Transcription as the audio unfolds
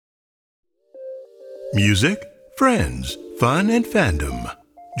Music, friends, fun, and fandom.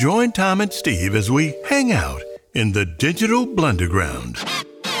 Join Tom and Steve as we hang out in the digital blunderground.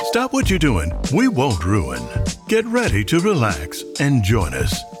 Stop what you're doing, we won't ruin. Get ready to relax and join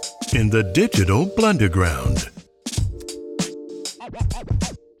us in the digital blunderground.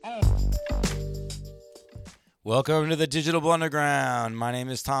 Welcome to the Digital Blunderground. My name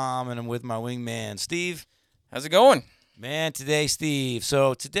is Tom, and I'm with my wingman, Steve. How's it going? Man, today, Steve.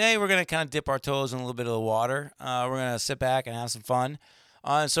 So today we're going to kind of dip our toes in a little bit of the water. We're going to sit back and have some fun.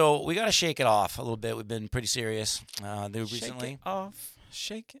 So we got to shake it off a little bit. We've been pretty serious recently.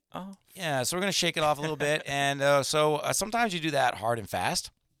 Shake it off. Yeah, so we're going to shake it off a little bit. And so sometimes you do that hard and fast.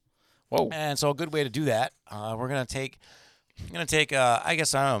 Whoa. And so a good way to do that, we're going to take... I'm going to take, I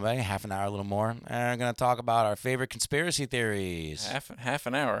guess, I don't know, maybe half an hour, a little more. And we're going to talk about our favorite conspiracy theories. Half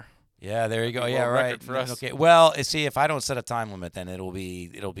an hour. Yeah, there you go. That'd be Yeah, world right. record for us. Okay. Well, see, if I don't set a time limit, then it'll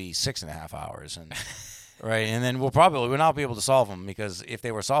be 6.5 hours, and right, and then we'll not be able to solve them, because if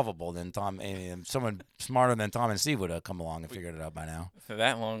they were solvable, then someone smarter than Tom and Steve would have come along and figured it out by now. For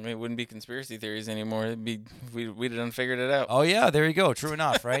that long, it wouldn't be conspiracy theories anymore. It'd be we'd have done figured it out. Oh yeah, there you go. True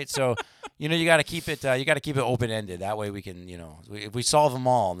enough, right? So, you got to keep it open ended. That way we can, if we solve them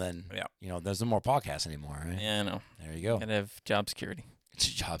all, then there's no more podcasts anymore, right? Yeah, I know. There you go. Gotta have job security.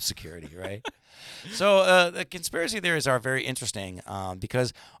 Job security, right? So the conspiracy theories are very interesting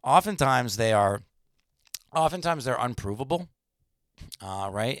because oftentimes they're unprovable,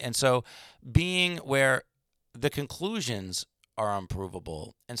 right? And so being where the conclusions are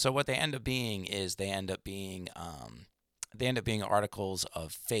unprovable, and so what they end up being is they end up being articles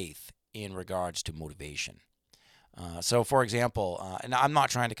of faith in regards to motivation. So, for example, and I'm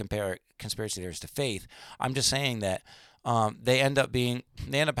not trying to compare conspiracy theories to faith. I'm just saying that they end up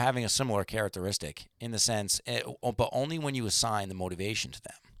having a similar characteristic in the sense, but only when you assign the motivation to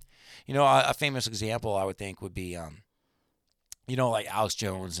them. A famous example I would think would be, like Alex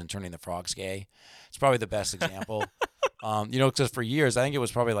Jones and turning the frogs gay. It's probably the best example. Because for years, I think it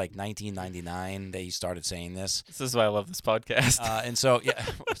was probably like 1999 that he started saying this. This is why I love this podcast. And so, yeah,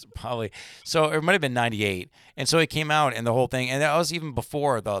 probably. So it might have been 98. And so it came out and the whole thing, and that was even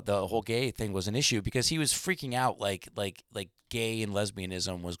before the whole gay thing was an issue, because he was freaking out like gay and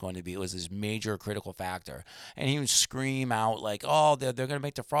lesbianism was this major critical factor. And he would scream out like, oh, they're going to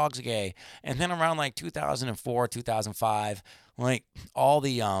make the frogs gay. And then around like 2004, 2005, like all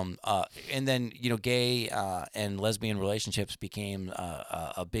the and then gay and lesbian relationships became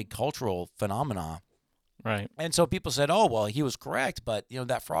a big cultural phenomena. Right. And so people said, oh, well, he was correct, but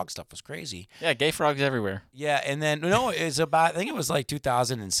that frog stuff was crazy. Yeah, gay frogs everywhere. Yeah, and then it's about, I think it was like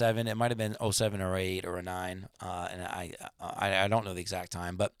 2007. It might have been 07 or 08 or 09, and I don't know the exact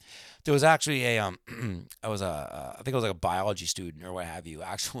time, but there was actually I think it was like a biology student or what have you,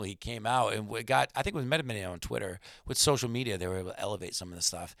 actually came out and I think it was made on Twitter with social media. They were able to elevate some of the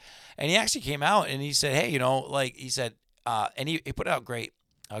stuff, and he actually came out and he said, hey, he said, and he put out a great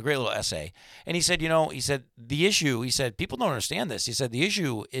little essay. And he said, the issue, people don't understand this. He said, the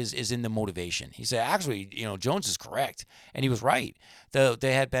issue is in the motivation. He said, actually, Jones is correct. And he was right. There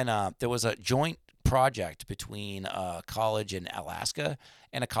was a joint project between a college in Alaska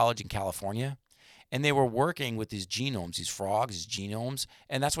and a college in California. And they were working with these genomes, these frogs, these genomes,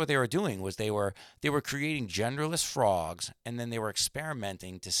 and that's what they were doing was they were creating genderless frogs, and then they were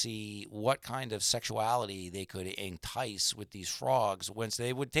experimenting to see what kind of sexuality they could entice with these frogs. Once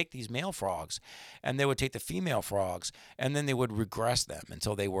they would take these male frogs, and they would take the female frogs, and then they would regress them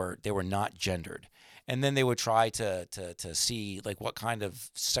until they were not gendered, and then they would try to see like what kind of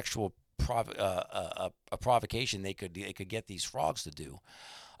sexual provocation they could get these frogs to do.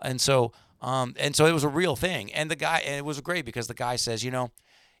 And so it was a real thing. And it was great because the guy says,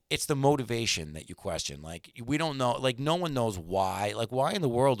 it's the motivation that you question. Like, we don't know, like, no one knows why. Like, why in the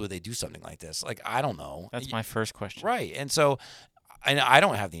world would they do something like this? Like, I don't know. That's my first question. Right. And so I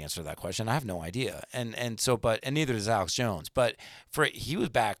don't have the answer to that question. I have no idea. And neither does Alex Jones. But he was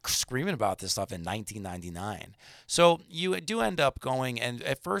back screaming about this stuff in 1999. So you do end up going, and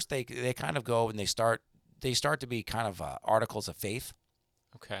at first they kind of go and they start to be kind of articles of faith.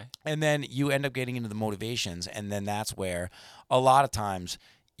 Okay. And then you end up getting into the motivations, and then that's where a lot of times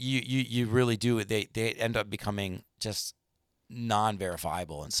you really do. They end up becoming just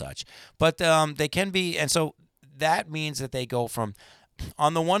non-verifiable and such. But they can be, and so that means that they go from,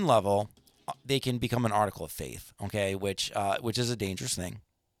 on the one level, they can become an article of faith, okay, which is a dangerous thing,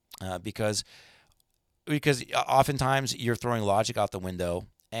 because oftentimes you're throwing logic out the window,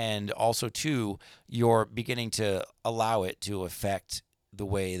 and also too, you're beginning to allow it to affect the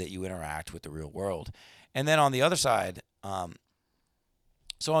way that you interact with the real world. And then on the other side,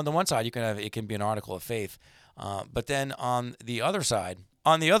 So on the one side, you can have it can be an article of faith, but then on the other side,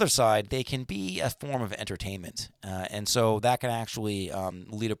 they can be a form of entertainment, and so that can actually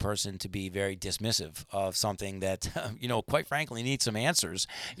lead a person to be very dismissive of something that quite frankly, needs some answers.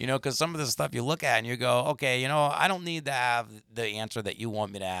 Because some of the stuff you look at and you go, okay, I don't need to have the answer that you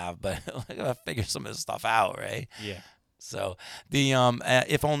want me to have, but I gotta figure some of this stuff out, right? Yeah. So the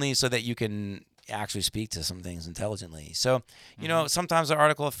if only so that you can actually speak to some things intelligently. So, sometimes an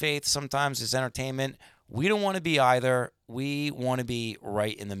article of faith, sometimes it's entertainment. We don't want to be either. We want to be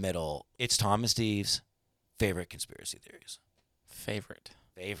right in the middle. It's Tom and Steve's favorite conspiracy theories. Favorite.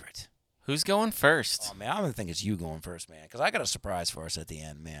 Who's going first? Oh, man, I'm going to think it's you going first, man, because I got a surprise for us at the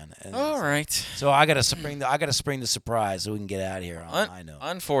end, man. And All right. So I got to spring the surprise so we can get out of here. I know.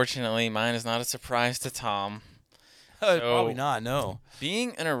 Unfortunately, mine is not a surprise to Tom. Probably not, no.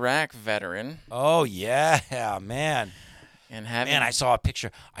 Being an Iraq veteran. Oh, yeah, man. And having I saw a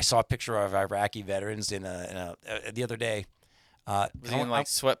picture. Of Iraqi veterans in a the other day. Was he in like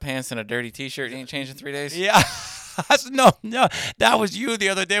sweatpants and a dirty T-shirt? He ain't changed in 3 days. Yeah. No, that was you the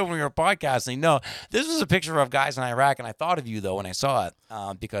other day when we were podcasting. No, this was a picture of guys in Iraq, and I thought of you though when I saw it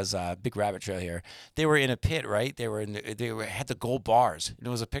because big rabbit trail here. They were in a pit, right? They had the gold bars. And it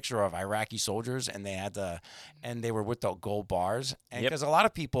was a picture of Iraqi soldiers, and they were with the gold bars. And because a lot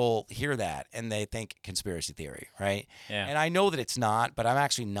of people hear that and they think conspiracy theory, right? Yeah. And I know that it's not, but I'm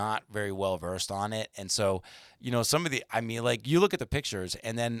actually not very well versed on it, and so. You look at the pictures,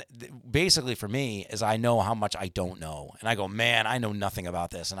 and then basically for me is I know how much I don't know, and I go, man, I know nothing about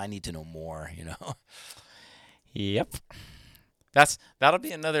this, and I need to know more. Yep. That'll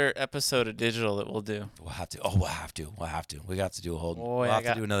be another episode of Digital that we'll do. We'll have to. We'll have to. We got to do a whole. Boy, we'll have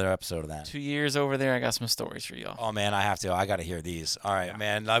to do another episode of that. 2 years over there, I got some stories for y'all. Oh man, I have to. I got to hear these. All right,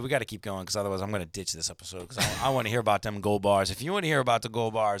 man. We got to keep going because otherwise I'm going to ditch this episode because I want to hear about them gold bars. If you want to hear about the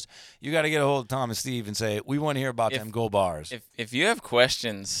gold bars, you got to get a hold of Tom and Steve and say we want to hear about them gold bars. If you have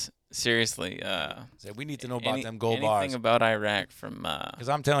questions. Seriously, we need to know about them gold bars. Anything about Iraq from? Because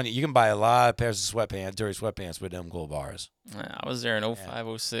I'm telling you, you can buy a lot of pairs of sweatpants, dirty sweatpants with them gold bars. I was there in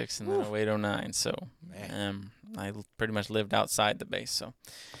 05, 06, and then 08, 09. So I pretty much lived outside the base. So,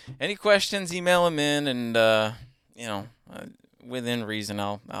 any questions, email them in, and within reason,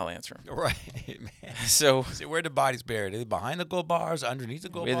 I'll answer them. Right, man. So where the body's buried? Are they behind the gold bars, underneath the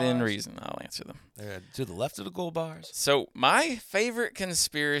gold bars? Within reason, I'll answer them. They're to the left of the gold bars. So my favorite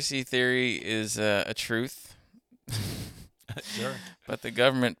conspiracy theory is a truth. Sure. But the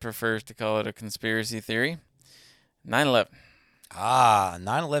government prefers to call it a conspiracy theory. 9/11.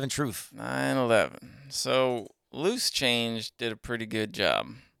 9/11 truth. 9/11. So Loose Change did a pretty good job.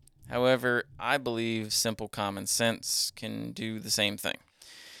 However, I believe simple common sense can do the same thing.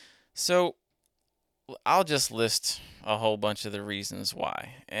 So I'll just list a whole bunch of the reasons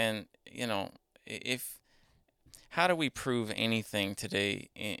why. And, how do we prove anything today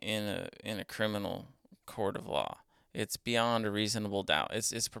in a criminal court of law? It's beyond a reasonable doubt.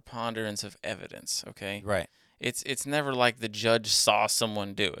 It's preponderance of evidence, okay? Right. It's never like the judge saw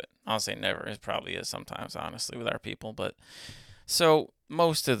someone do it. I'll say never. It probably is sometimes, honestly, with our people. But so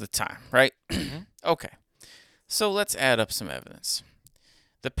most of the time, right? Okay. So let's add up some evidence.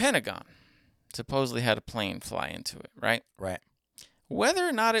 The Pentagon supposedly had a plane fly into it, right? Right. Whether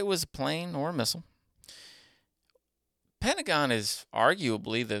or not it was a plane or a missile, Pentagon is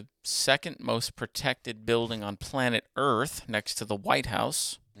arguably the second most protected building on planet Earth next to the White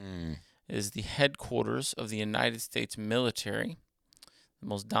House. It is the headquarters of the United States military, the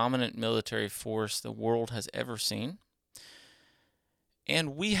most dominant military force the world has ever seen.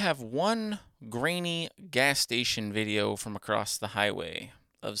 And we have one grainy gas station video from across the highway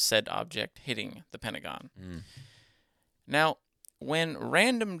of said object hitting the Pentagon. Now, when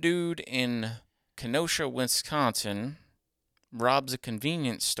random dude in Kenosha, Wisconsin robs a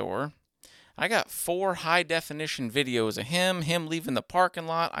convenience store, I got 4 high-definition videos of him leaving the parking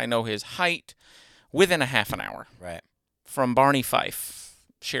lot. I know his height within a half an hour. Right. From Barney Fife,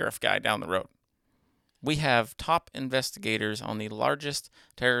 sheriff guy down the road. We have top investigators on the largest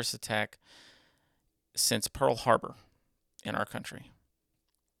terrorist attack since Pearl Harbor in our country.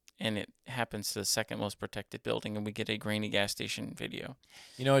 And it happens to the second most protected building, and we get a grainy gas station video.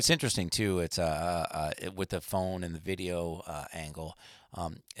 It's interesting, too. It's with the phone and the video angle.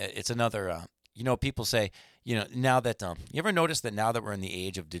 It's another, people say, now that, you ever notice that now that we're in the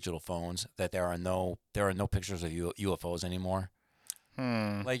age of digital phones, that there are no pictures of UFOs anymore?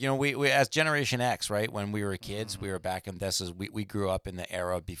 Like, we as Generation X, right? When we were kids, we were back in we grew up in the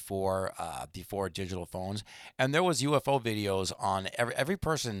era before digital phones, and there was UFO videos on every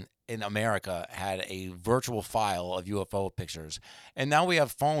person in America had a virtual file of UFO pictures, and now we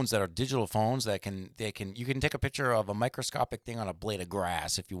have phones that are digital phones that you can take a picture of a microscopic thing on a blade of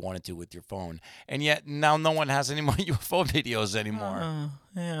grass if you wanted to with your phone, and yet now no one has any more UFO videos anymore.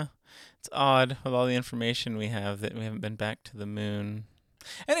 Yeah. It's odd with all the information we have that we haven't been back to the moon.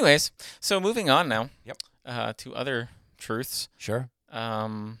 Anyways, so moving on now. Yep. To other truths. Sure.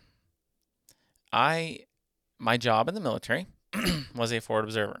 My job in the military was a forward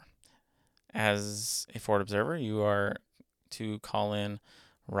observer. As a forward observer, you are to call in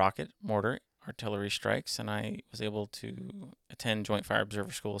rocket, mortar, artillery strikes, and I was able to attend Joint Fire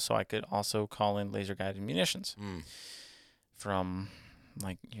Observer School, so I could also call in laser-guided munitions from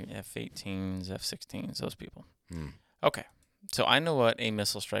like your F-18s, F-16s, those people. Okay, so I know what a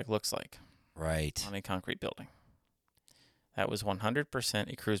missile strike looks like. Right. On a concrete building. That was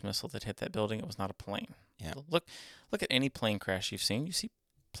 100% a cruise missile that hit that building. It was not a plane. Yeah. Look at any plane crash you've seen. You see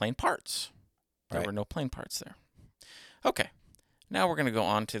plane parts. There were no plane parts there. Okay. Now we're going to go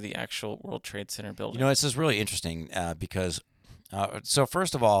on to the actual World Trade Center building. You know, this is really interesting because, so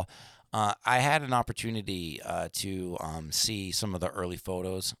first of all, I had an opportunity to see some of the early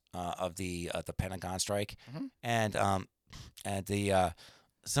photos of the Pentagon strike, and some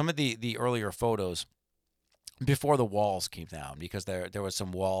of the earlier photos before the walls came down, because there was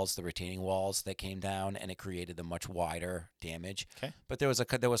some walls, the retaining walls that came down, and it created a much wider damage. Okay. But there was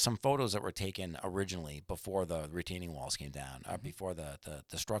some photos that were taken originally before the retaining walls came down, before the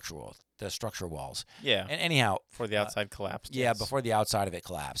structure walls. Yeah. And anyhow, before the outside collapsed. Yeah, before the outside of it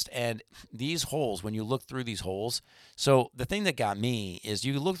collapsed. And these holes, when you look through these holes, so the thing that got me is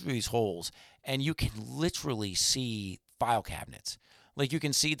you look through these holes and you can literally see file cabinets. Like you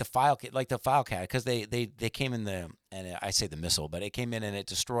can see the file cabinet, because they came in and I say the missile, but it came in and it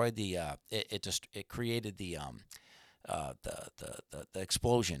destroyed it created the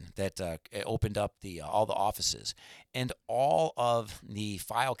explosion that it opened up all the offices, and all of the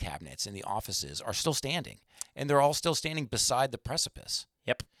file cabinets in the offices are still standing, and they're all still standing beside the precipice.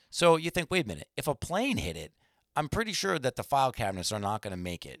 Yep. So you think, wait a minute, if a plane hit it, I'm pretty sure that the file cabinets are not going to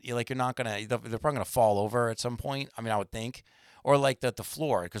make it. They're probably going to fall over at some point. I mean, I would think. Or like the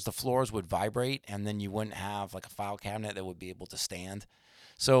floor, because the floors would vibrate, and then you wouldn't have like a file cabinet that would be able to stand.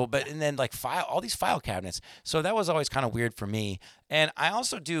 So, and then like all these file cabinets. So that was always kind of weird for me. And I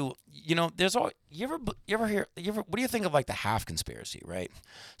also do, there's all, you ever hear, what do you think of like the half conspiracy, right?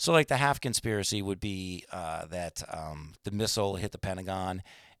 So like the half conspiracy would be that the missile hit the Pentagon,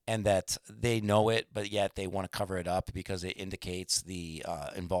 and that they know it, but yet they want to cover it up because it indicates the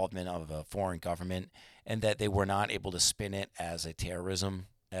involvement of a foreign government, and that they were not able to spin it as a terrorism,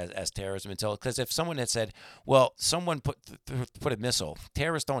 as terrorism until, because if someone had said, well, someone put a missile,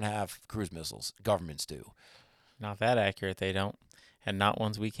 terrorists don't have cruise missiles, governments do. Not that accurate, they don't, and not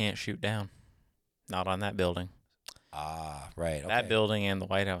ones we can't shoot down. Not on that building. Ah, right. Okay. That building and the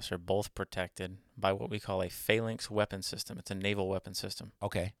White House are both protected by what we call a phalanx weapon system. It's a naval weapon system.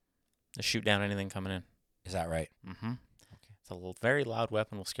 Okay. To shoot down anything coming in. Is that right? Mm-hmm. Okay. It's a very loud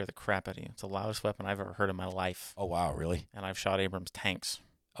weapon. Will scare the crap out of you. It's the loudest weapon I've ever heard in my life. Oh, wow. Really? And I've shot Abrams tanks.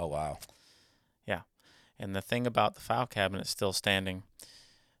 Oh, wow. Yeah. And the thing about the file cabinet still standing,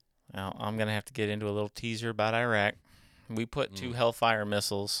 now I'm going to have to get into a little teaser about Iraq. We put 2 Hellfire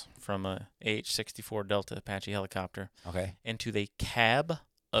missiles from a AH-64 Delta Apache helicopter into the cab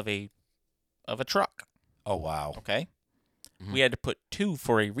of a truck. Oh, wow. Okay? Mm-hmm. We had to put 2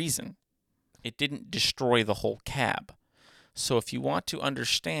 for a reason. It didn't destroy the whole cab. So if you want to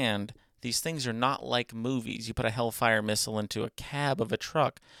understand, these things are not like movies. You put a Hellfire missile into a cab of a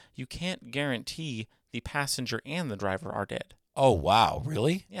truck, you can't guarantee the passenger and the driver are dead. Oh, wow.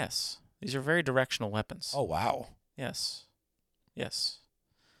 Really? Yes. These are very directional weapons. Oh, wow. Yes.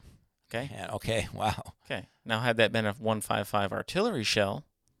 Okay? Man, okay, wow. Okay. Now, had that been a 155 artillery shell,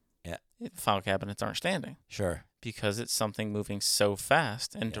 the file cabinets aren't standing. Sure. Because it's something moving so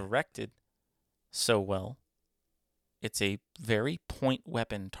fast and directed so well. It's a very point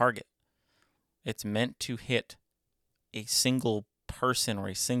weapon target. It's meant to hit a single person or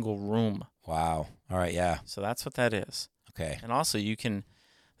a single room. Wow. All right, yeah. So that's what that is. Okay. And also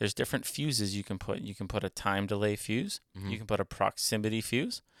there's different fuses you can put. You can put a time delay fuse, you can put a proximity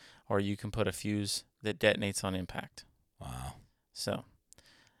fuse, or you can put a fuse that detonates on impact. Wow. So,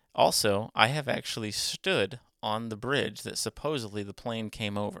 also, I have actually stood on the bridge that supposedly the plane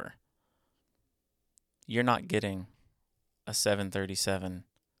came over. You're not getting a 737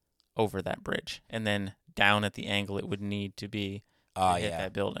 over that bridge and then down at the angle it would need to be to hit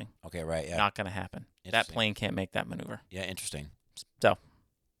that building. Okay, right, yeah. Not going to happen. That plane can't make that maneuver. Yeah, interesting. So,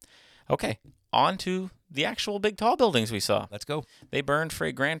 okay, on to the actual big tall buildings we saw. Let's go. They burned for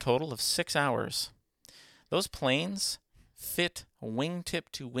a grand total of 6 hours. Those planes fit wingtip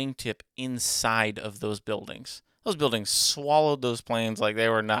to wingtip inside of those buildings. Those buildings swallowed those planes like they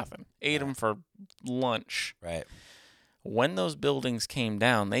were nothing. Ate them for lunch. Right. When those buildings came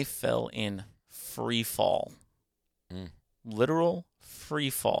down, they fell in free fall. Literal free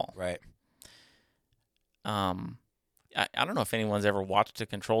fall. Right. I don't know if anyone's ever watched a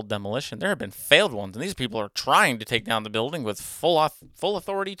controlled demolition. There have been failed ones, and these people are trying to take down the building with full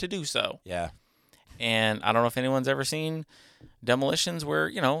authority to do so. Yeah. And I don't know if anyone's ever seen demolitions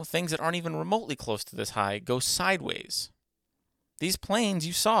where, things that aren't even remotely close to this high go sideways. These planes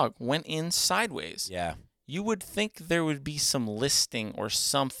you saw went in sideways. Yeah. You would think there would be some listing or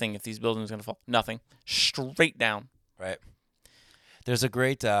something if these buildings are going to fall. Nothing. Straight down. Right. There's a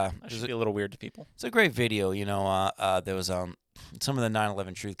great. That should be a little weird to people. It's a great video. There was some of the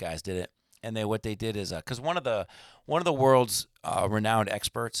 9/11 Truth guys did it, and what they did is because one of the world's renowned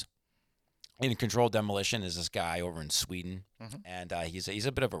experts in controlled demolition is this guy over in Sweden, and he's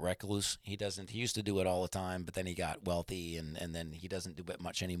a bit of a recluse. He used to do it all the time, but then he got wealthy, and then he doesn't do it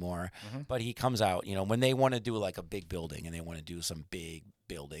much anymore. But he comes out, when they want to do like a big building and they want to do some big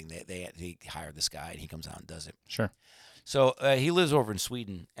building, they hire this guy and he comes out and does it. Sure. So he lives over in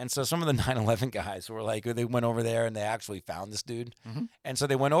Sweden, and so some of the 9/11 guys were like, they went over there and they actually found this dude, and so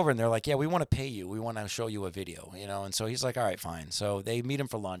they went over and they're like, yeah, we want to pay you, we want to show you a video, and so he's like, all right, fine. So they meet him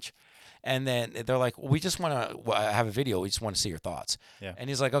for lunch, and then they're like, we just want to have a video, we just want to see your thoughts. Yeah. And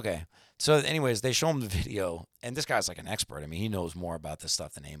he's like, okay. So anyways, they show him the video, and this guy's like an expert. I mean, he knows more about this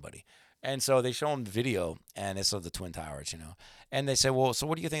stuff than anybody. And so they show him the video, and it's of the Twin Towers, and they say, well, so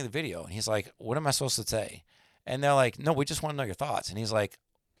what do you think of the video? And he's like, what am I supposed to say? And they're like, no, we just want to know your thoughts. And he's like,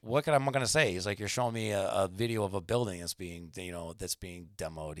 what am I going to say? He's like, you're showing me a video of a building that's being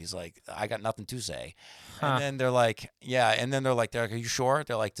demoed. He's like, I got nothing to say. And then they're like, yeah. And then they're like, are you sure?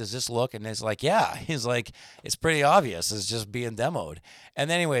 They're like, does this look? And he's like, yeah. He's like, it's pretty obvious. It's just being demoed. And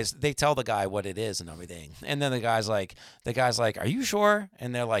anyways, they tell the guy what it is and everything. And then the guy's like, are you sure?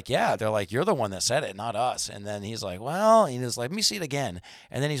 And they're like, yeah. They're like, you're the one that said it, not us. And then he's like, well, he's like, let me see it again.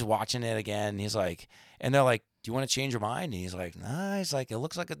 And then he's watching it again. And he's like, and they're like, do you want to change your mind? And he's like, nah. He's like, it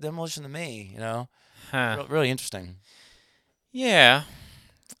looks like a demolition to me, Really interesting. Yeah.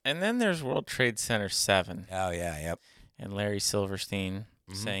 And then there's World Trade Center 7. Oh, yeah, yep. And Larry Silverstein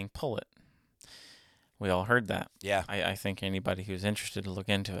saying, pull it. We all heard that. Yeah. I think anybody who's interested to look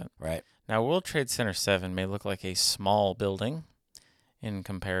into it. Right. Now, World Trade Center 7 may look like a small building in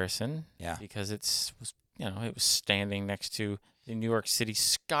comparison. Yeah. Because it was standing next to the New York City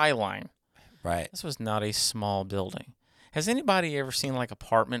skyline. Right. This was not a small building. Has anybody ever seen like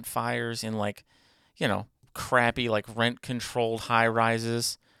apartment fires in crappy rent-controlled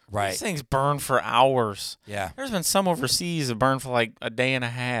high-rises? Right. These things burn for hours. Yeah. There's been some overseas that burn for like a day and a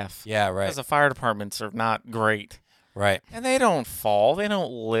half. Yeah, right. Because the fire departments are not great. Right. And they don't fall. They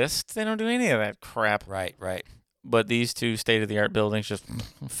don't list. They don't do any of that crap. Right, right. But these two state-of-the-art buildings just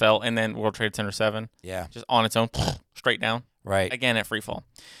fell. And then World Trade Center 7, just on its own, straight down. Right. Again at free fall.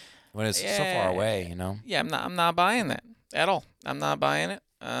 When it's so far away, Yeah, I'm not buying that at all. I'm not buying it.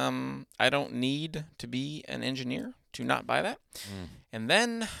 I don't need to be an engineer to not buy that. And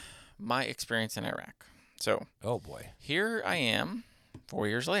then my experience in Iraq. So, oh boy, here I am 4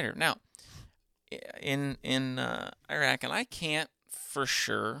 years later. Now, in Iraq, and I can't for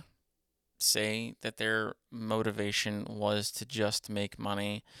sure say that their motivation was to just make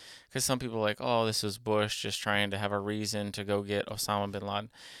money, because some people are like, oh, this was Bush just trying to have a reason to go get Osama bin Laden.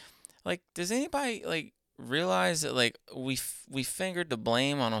 Like, does anybody realize that we fingered the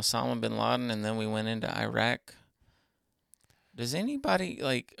blame on Osama bin Laden and then we went into Iraq? Does anybody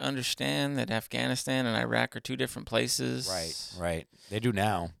understand that Afghanistan and Iraq are two different places? Right. They do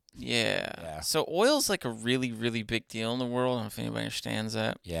now. Yeah. So oil's a really, really big deal in the world. I don't know if anybody understands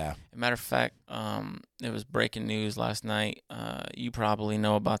that. Yeah. As a matter of fact, it was breaking news last night. You probably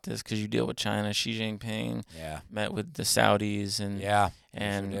know about this because you deal with China. Xi Jinping met with the Saudis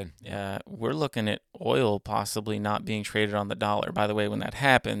and we're looking at oil possibly not being traded on the dollar. By the way, when that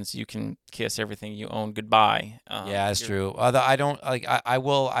happens, you can kiss everything you own goodbye. That's true. Although I don't I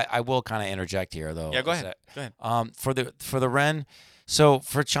will kind of interject here though. Yeah, go ahead. Go ahead. For the Ren. So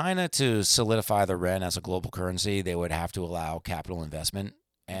for China to solidify the Ren as a global currency, they would have to allow capital investment,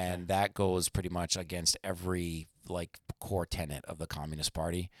 and that goes pretty much against every like core tenet of the Communist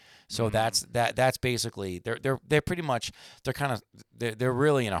Party. So that's basically they're pretty much they're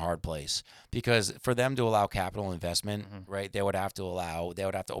really in a hard place, because for them to allow capital investment, right, they would have to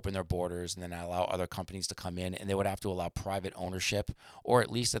open their borders and then allow other companies to come in, and they would have to allow private ownership, or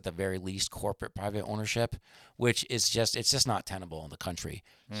at least at the very least corporate private ownership, which is just not tenable in the country.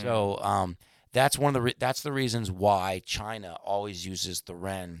 So that's that's the reasons why China always uses the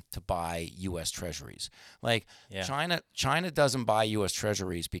Ren to buy U.S. Treasuries. Like China doesn't buy U.S.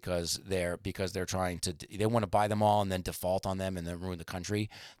 Treasuries because they're trying to, they want to buy them all and then default on them and then ruin the country.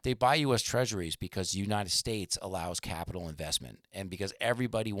 They buy U.S. Treasuries because the United States allows capital investment, and because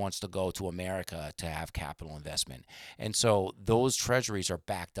everybody wants to go to America to have capital investment. And so those Treasuries are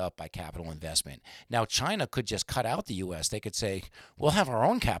backed up by capital investment. Now China could just cut out the U.S. They could say, we'll have our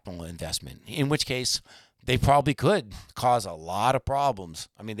own capital investment, in which case they probably could cause a lot of problems.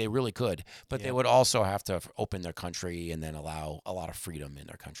 I mean, they really could, but they would also have to open their country and then allow a lot of freedom in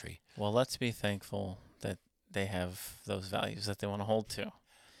their country. Well, let's be thankful that they have those values that they want to hold to.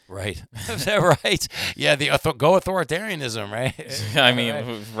 Right. Is that right? Yeah, go authoritarianism, right? I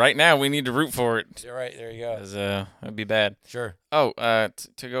mean, right now we need to root for it. You're right. There you go. Because that'd be bad. Sure. Oh,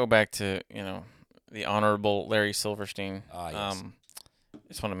 to go back to, the Honorable Larry Silverstein. Yes.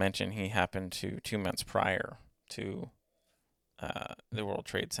 Just want to mention he happened to 2 months prior to the World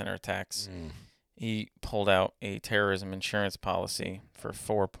Trade Center attacks. He pulled out a terrorism insurance policy for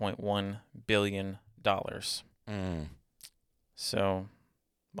 $4.1 billion. So,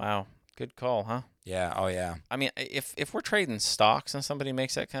 wow, good call, huh? Yeah. Oh, yeah. I mean, if we're trading stocks and somebody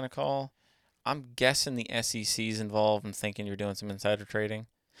makes that kind of call, I'm guessing the SEC's involved and thinking you're doing some insider trading.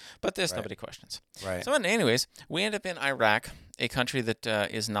 But this nobody questions. Right. So anyways, we end up in Iraq, a country that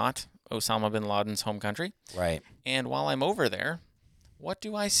is not Osama bin Laden's home country. Right. And while I'm over there, what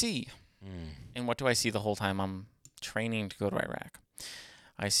do I see? And what do I see the whole time I'm training to go to Iraq?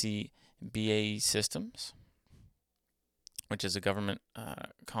 I see BAE Systems, which is a government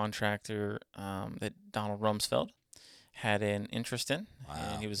contractor that Donald Rumsfeld had an interest in. Wow.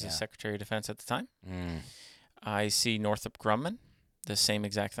 And he was the Secretary of Defense at the time. I see Northrop Grumman, the same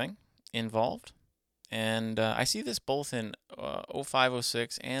exact thing, involved. And I see this both in 05,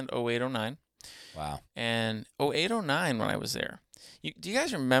 06, and 08, 09. Wow. And 08, 09 when I was there. Do you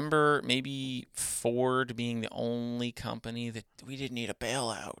guys remember maybe Ford being the only company that we didn't need a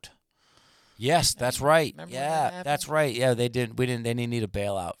bailout? Yes, that's right. Remember Yeah, that's right. Yeah, they didn't. They didn't need a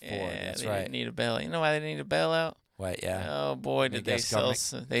bailout for it. Yeah, That's they right. didn't need a bailout. You know why they didn't need a bailout? What? Yeah. Oh boy, did they sell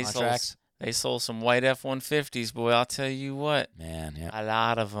contracts? They sold some white F-150s, boy. I'll tell you what. Man, yeah. A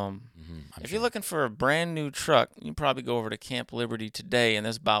lot of them. I'm If sure. you're looking for a brand new truck, you probably go over to Camp Liberty today, and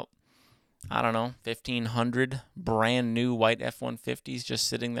there's about, 1,500 brand new white F-150s just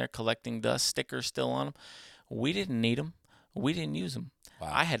sitting there collecting dust, stickers still on them. We didn't need them. We didn't use them. Wow.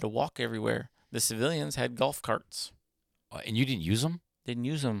 I had to walk everywhere. The civilians had golf carts. And you didn't use them? Didn't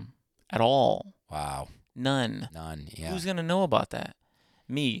use them at all. Wow. None. None. Yeah. Who's going to know about that?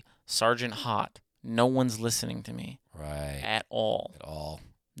 Me, Sergeant Hot. No one's listening to me Right. at all. At all.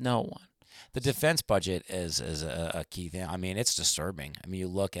 No one. The defense budget is a key thing. I mean, it's disturbing. I mean, you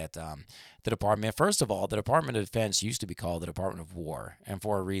look at the department. First of all, the Department of Defense used to be called the Department of War, and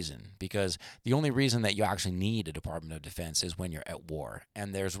for a reason, because the only reason that you actually need a Department of Defense is when you're at war,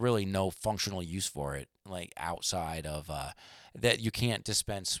 and there's really no functional use for it, like outside of that you can't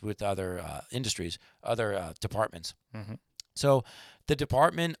dispense with other industries, other departments. So the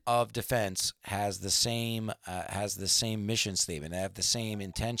Department of Defense has the same mission statement. They have the same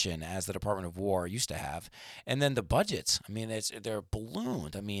intention as the Department of War used to have. And then the budgets, I mean, they're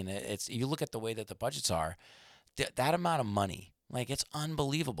ballooned. I mean, you look at the way that the budgets are, that amount of money, like, it's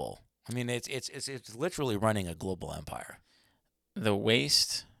unbelievable. I mean, it's literally running a global empire. The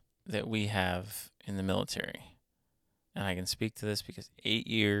waste that we have in the military, and I can speak to this because 8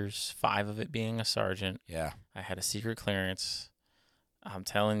 years, 5 of it being a sergeant. Yeah. I had a secret clearance. I'm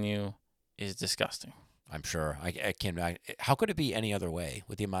telling you, is disgusting. I'm sure. I can't. How could it be any other way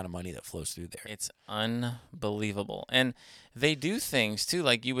with the amount of money that flows through there? It's unbelievable. And they do things too.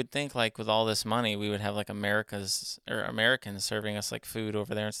 Like, you would think, like, with all this money, we would have like Americans serving us like food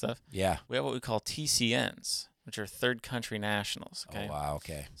over there and stuff. Yeah. We have what we call TCNs, which are third country nationals. Okay. Oh, wow.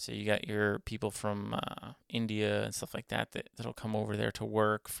 Okay. So you got your people from India and stuff like that'll come over there to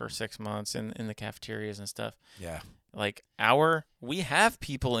work for 6 months in the cafeterias and stuff. Yeah. Like, we have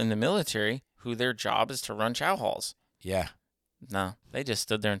people in the military who their job is to run chow halls. Yeah. No, they just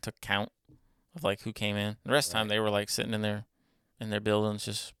stood there and took count of like who came in. The rest of the time they were like sitting in their buildings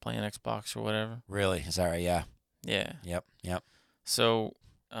just playing Xbox or whatever. Really? Is that right? Yeah. Yeah. Yep. So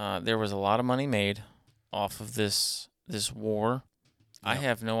there was a lot of money made off of this war. I Yep.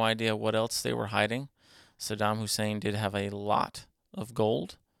 have no idea what else they were hiding. Saddam Hussein did have a lot of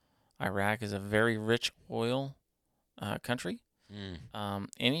gold. Iraq is a very rich oil country.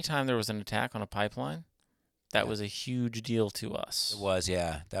 Anytime there was an attack on a pipeline, that was a huge deal to us. It was,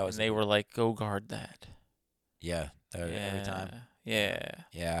 yeah. That was. And they were like, "Go guard that." Yeah. Every time. Yeah.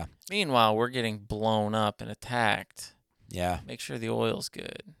 Yeah. Meanwhile, we're getting blown up and attacked. Yeah. Make sure the oil's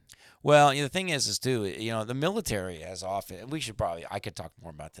good. Well, the thing is too, the military has often. I could talk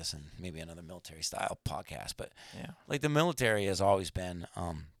more about this in maybe another military style podcast, but Yeah. like the military has always been.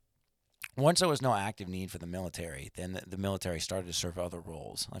 Once there was no active need for the military, then the military started to serve other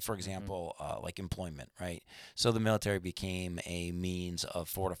roles. Like for example, like employment, right? So the military became a means of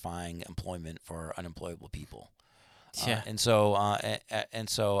fortifying employment for unemployable people. Yeah. And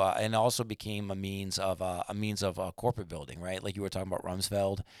also became a means of corporate building, right? Like you were talking about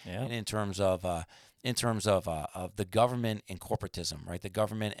Rumsfeld, Yeah. and in terms of the government and corporatism, right? The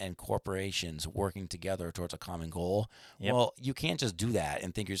government and corporations working together towards a common goal. Yep. Well, you can't just do that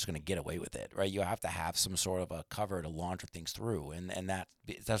and think you're just going to get away with it, right? You have to have some sort of a cover to launder things through, and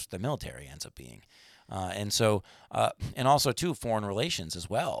that's what the military ends up being. And also too, foreign relations as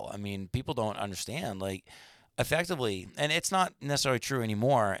well. I mean, people don't understand like. Effectively, and it's not necessarily true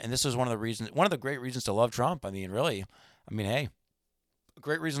anymore. And this is one of the great reasons to love Trump. Hey, a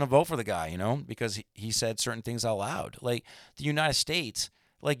great reason to vote for the guy, because he said certain things out loud. Like the United States,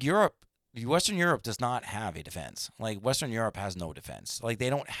 like Europe, Western Europe does not have a defense. Like Western Europe has no defense. Like they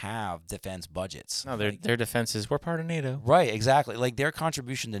don't have defense budgets. No, their defense is we're part of NATO. Right, exactly. Like their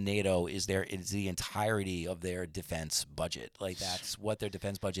contribution to NATO is the entirety of their defense budget. Like that's what their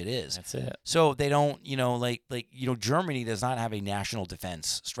defense budget is. That's it. So they don't, Germany does not have a national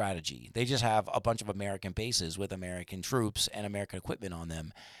defense strategy. They just have a bunch of American bases with American troops and American equipment on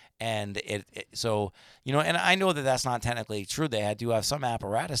them. And and I know that that's not technically true. They do have some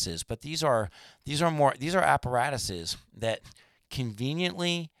apparatuses, but these are apparatuses that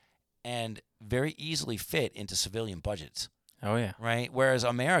conveniently and very easily fit into civilian budgets. Oh yeah. Right. Whereas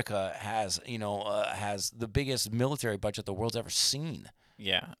America has the biggest military budget the world's ever seen.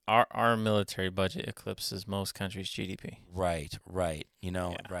 Yeah. Our military budget eclipses most countries' GDP. Right. Right.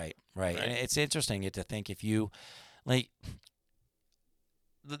 Right. And it's interesting to think if you like.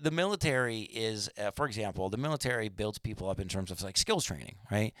 The military is, for example, the military builds people up in terms of like skills training,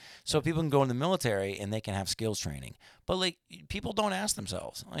 right? So people can go in the military and they can have skills training, but like people don't ask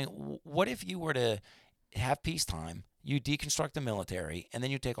themselves, like, what if you were to have peacetime? You deconstruct the military, and then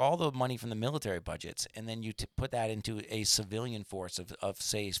you take all the money from the military budgets, and then you put that into a civilian force of,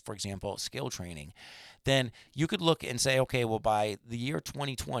 say, for example, skill training. Then you could look and say, okay, well, by the year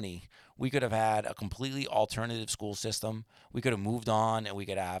 2020, we could have had a completely alternative school system. We could have moved on, and we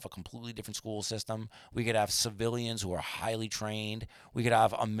could have a completely different school system. We could have civilians who are highly trained. We could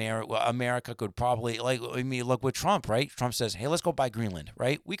have America could probably, look with Trump, right? Trump says, hey, let's go buy Greenland,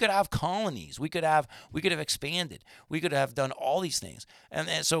 right? We could have colonies. We could have expanded. We could have done all these things.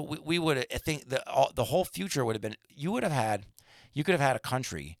 And so we would, I think, the whole future would have been, you could have had a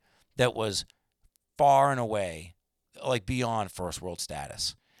country that was far and away, like beyond first world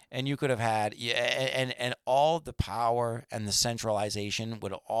status. And you could have had, and all the power and the centralization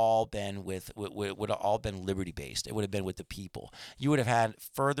would have all been liberty based. It would have been with the people. You would have had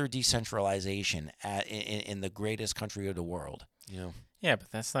further decentralization in the greatest country of the world. Yeah,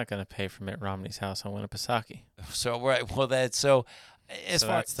 but that's not going to pay for Mitt Romney's house on Winnipesaukee. So right, well that's so. As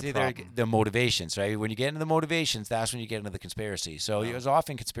far as the the motivations, right? When you get into the motivations, that's when you get into the conspiracy. So there's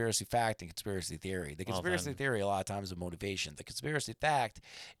often conspiracy fact and conspiracy theory. The conspiracy theory a lot of times is the motivation. The conspiracy fact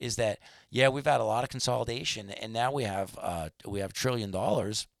is that we've had a lot of consolidation, and now we have $1 trillion.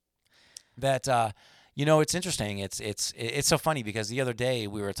 That it's interesting. It's so funny because the other day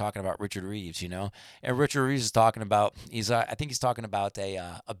we were talking about Richard Reeves, and Richard Reeves is talking about I think he's talking about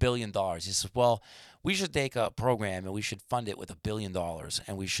 $1 billion. He says, well, we should take a program and we should fund it with $1 billion,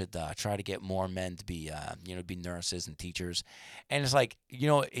 and we should try to get more men to be be nurses and teachers. And it's like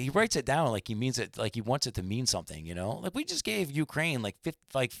he writes it down like he means it, like he wants it to mean something. Like we just gave Ukraine like $50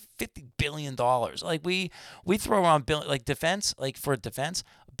 billion. Like we throw around defense, like for defense.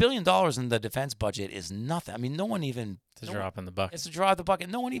 $1 billion in the defense budget is nothing. I mean, no one even. It's a drop in the bucket. It's a drop in the bucket.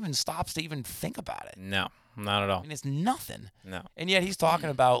 No one even stops to even think about it. No, not at all. I mean, it's nothing. No. And yet he's talking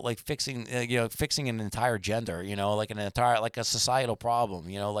about like fixing an entire gender, like like a societal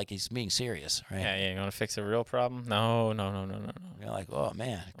problem, like he's being serious, right? Yeah. You want to fix a real problem? No. You're like, oh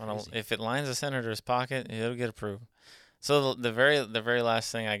man. Well, if it lines a senator's pocket, it'll get approved. So the very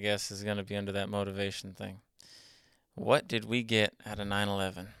last thing I guess is going to be under that motivation thing. What did we get out of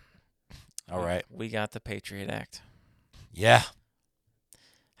 9/11? All right. We got the Patriot Act. Yeah.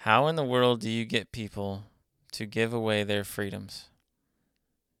 How in the world do you get people to give away their freedoms?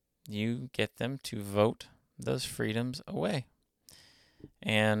 You get them to vote those freedoms away.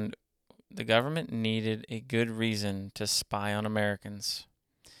 And the government needed a good reason to spy on Americans.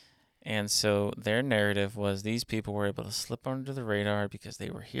 And so their narrative was these people were able to slip under the radar because they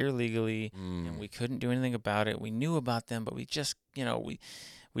were here legally and we couldn't do anything about it. We knew about them, but we just, we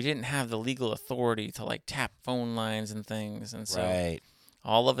didn't have the legal authority to like tap phone lines and things. And so Right.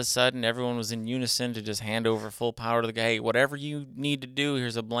 all of a sudden everyone was in unison to just hand over full power to the guy. Hey, whatever you need to do,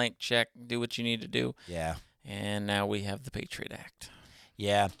 here's a blank check. Do what you need to do. Yeah. And now we have the Patriot Act.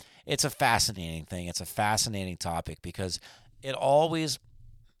 Yeah. It's a fascinating thing. It's a fascinating topic because it always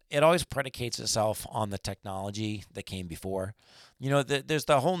predicates itself on the technology that came before. There's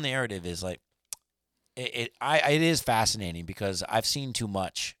the whole narrative is like, it is fascinating because I've seen too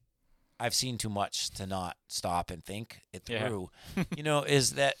much. I've seen too much to not stop and think it through.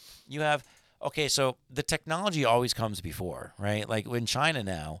 Is that you have, okay, so the technology always comes before, right? Like in China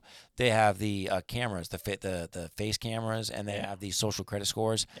now, they have the cameras, the face cameras, and they have these social credit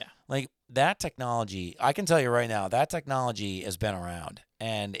scores. Yeah. Like that technology, I can tell you right now, that technology has been around,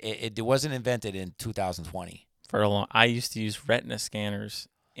 and it wasn't invented in 2020. For a long, I used to use retina scanners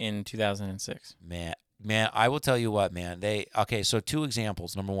in 2006. Man, I will tell you what, man. So 2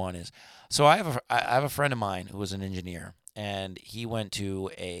 examples. Number one is, so I have a friend of mine who was an engineer, and he went to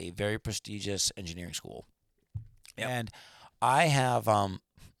a very prestigious engineering school. Yep. And I've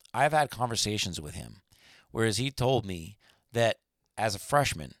had conversations with him, whereas he told me that as a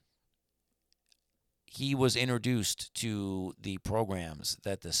freshman, he was introduced to the programs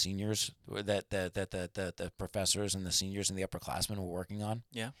that the seniors, that the professors and the seniors and the upperclassmen were working on.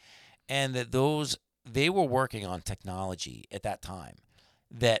 Yeah. And that they were working on technology at that time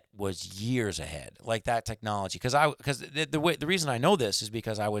that was years ahead, like that technology. Because the reason I know this is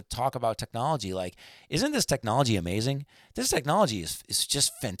because I would talk about technology. Like, isn't this technology amazing? This technology is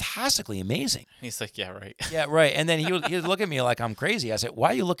just fantastically amazing. He's like, yeah, right. Yeah, right. And then he would look at me like I'm crazy. I said,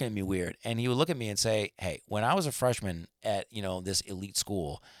 why are you looking at me weird? And he would look at me and say, hey, when I was a freshman at this elite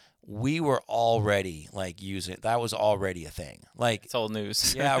school, we were already like using that was already a thing. Like it's old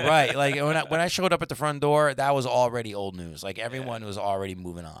news. Yeah, right. Like when I showed up at the front door, that was already old news. Like everyone was already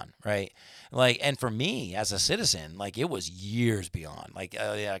moving on, right? Like, and for me as a citizen, like it was years beyond. Like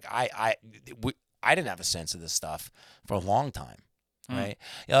I didn't have a sense of this stuff for a long time, right?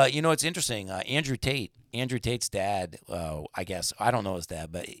 It's interesting. Andrew Tate's dad. I guess I don't know his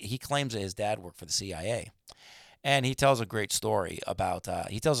dad, but he claims that his dad worked for the CIA. And he tells a great story about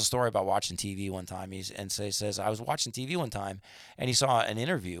watching TV one time. He says, I was watching TV one time, and he saw an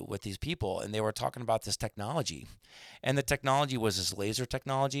interview with these people, and they were talking about this technology. And the technology was this laser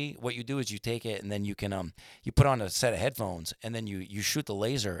technology. What you do is you take it, and then you can you put on a set of headphones, and then you shoot the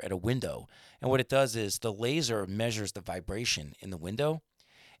laser at a window. And what it does is the laser measures the vibration in the window.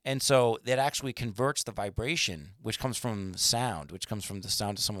 And so that actually converts the vibration, which comes from sound, which comes from the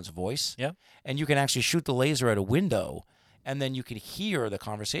sound of someone's voice. Yeah. And you can actually shoot the laser at a window, and then you can hear the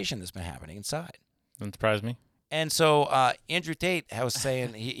conversation that's been happening inside. Doesn't surprise me. And so Andrew Tate was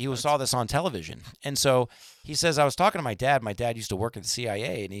saying he saw this on television. And so he says, I was talking to my dad. My dad used to work at the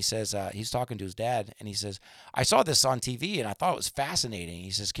CIA, and he says he's talking to his dad, and he says, I saw this on TV, and I thought it was fascinating.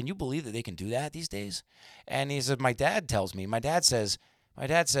 He says, can you believe that they can do that these days? And he says, my dad says,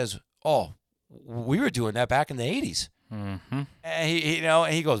 oh, we were doing that back in the 80s. Mm-hmm.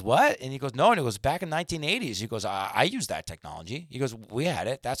 And he goes, what? And he goes, no. And it was back in 1980s. He goes, I used that technology. He goes, we had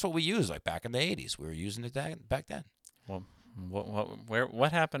it. That's what we used, like back in the 80s. We were using it back then. Well,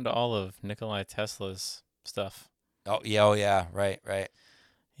 what happened to all of Nikolai Tesla's stuff? Oh yeah, right.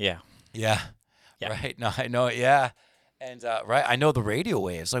 Yeah. Right. No, I know. Yeah. And right, I know the radio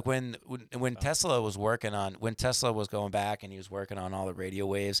waves. Like when Tesla was when Tesla was going back and he was working on all the radio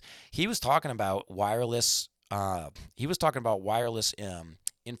waves, he was talking about wireless.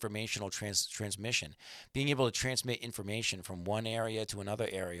 Informational transmission, being able to transmit information from one area to another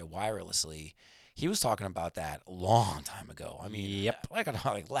area wirelessly. He was talking about that a long time ago. I mean, like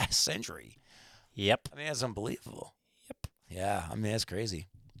last century. Yep. I mean, that's unbelievable. Yep. Yeah. I mean, that's crazy.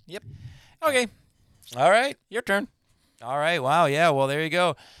 Yep. Okay. All right. Your turn. All right. Wow. Yeah. Well, there you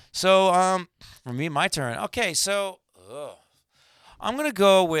go. So, for me, my turn. Okay. So, I'm going to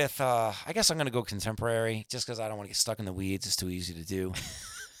go with, I guess I'm going to go contemporary just because I don't want to get stuck in the weeds. It's too easy to do.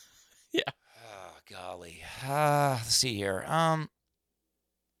 Yeah. Oh, golly. Let's see here. I'm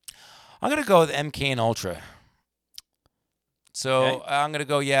going to go with MK and Ultra. So Okay. I'm gonna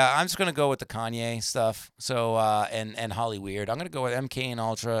go. Yeah, I'm just gonna go with the Kanye stuff. So and Holly Weird. I'm gonna go with MK and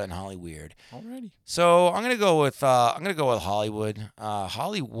Ultra and Holly Weird. Alrighty. So I'm gonna go with Hollywood.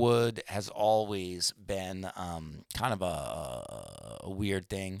 Hollywood has always been kind of a weird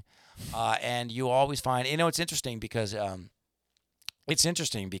thing, and you always find it's interesting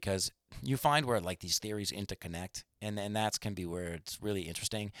because you find where like these theories interconnect, and that's can be where it's really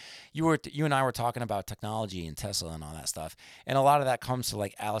interesting. You and I were talking about technology and Tesla and all that stuff, and a lot of that comes to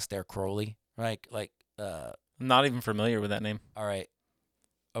like Aleister Crowley, right? Like, I'm not even familiar with that name. all right,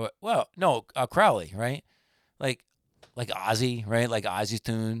 oh, well, no, Crowley, right? Like, like Ozzy, right? Like Ozzy's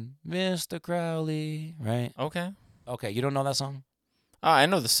tune, Mr. Crowley, right? Okay. Okay, you don't know that song? I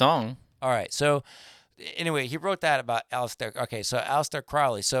know the song. All right, so anyway, he wrote that about Aleister. Okay, so Aleister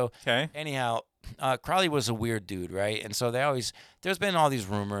Crowley. So Okay. anyhow, Crowley was a weird dude, right? And so there's been all these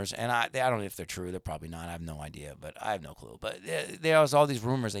rumors, and I don't know if they're true. They're probably not. I have no idea, but I have no clue. But there was all these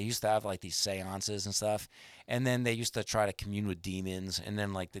rumors. They used to have like these seances and stuff, and then they used to try to commune with demons, and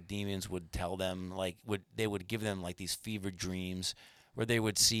then like the demons would tell them they would give them like these fevered dreams where they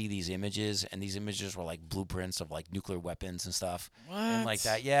would see these images, and these images were like blueprints of like nuclear weapons and stuff and like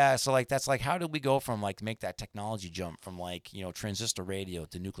that. Yeah, so like that's like how did we go from like make that technology jump from like transistor radio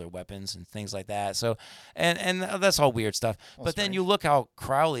to nuclear weapons and things like that. So and that's all weird stuff. But then you look how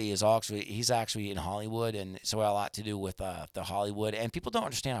Crowley is he's actually in Hollywood, and so a lot to do with the Hollywood, and people don't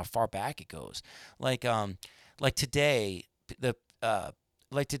understand how far back it goes. Like today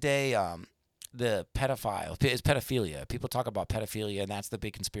the pedophile is pedophilia. People talk about pedophilia, and that's the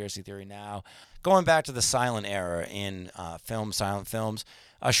big conspiracy theory now. Going back to the silent era in silent films,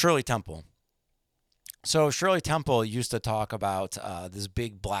 Shirley Temple. So Shirley Temple used to talk about this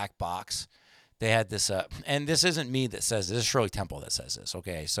big black box. They had this, and this isn't me that says this. This is Shirley Temple that says this.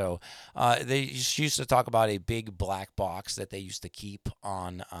 Okay, so she used to talk about a big black box that they used to keep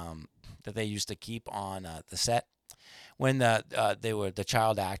on the set when they were the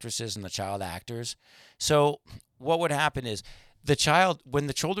child actresses and the child actors. So what would happen is when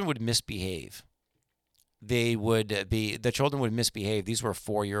the children would misbehave, the children would misbehave. These were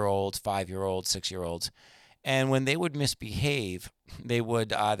 4-year-olds, 5-year-olds, 6-year-olds, and when they would misbehave, they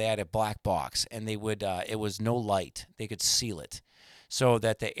had a black box, and it was no light. They could seal it so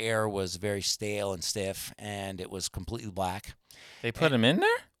that the air was very stale and stiff, and it was completely black. They put him in there?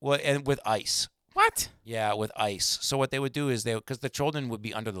 Well, and with ice. What? Yeah, with ice. So what they would do is because the children would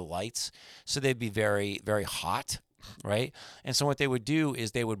be under the lights, so they'd be very, very hot, right? And so what they would do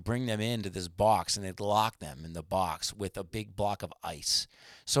is they would bring them into this box, and they'd lock them in the box with a big block of ice,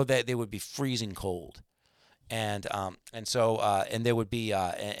 so that they would be freezing cold. And they would be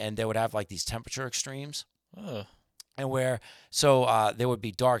and they would have like these temperature extremes. Ugh. And there would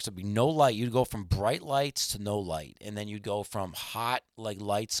be dark, so there'd be no light. You'd go from bright lights to no light, and then you'd go from hot like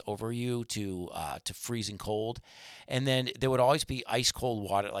lights over you to freezing cold, and then there would always be ice cold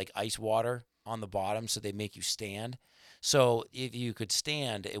water, like ice water on the bottom, so they make you stand. So if you could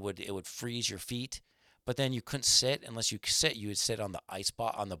stand, it would freeze your feet, but then you couldn't sit unless you would sit on the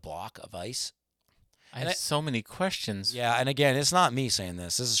on the block of ice. I have so many questions. Yeah, and again, it's not me saying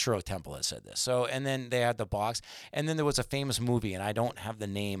this. This is Shirley Temple that said this. So, and then they had the box, and then there was a famous movie, and I don't have the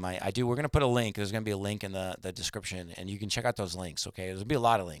name. I do. We're gonna put a link. There's gonna be a link in the description, and you can check out those links. Okay, there's gonna be a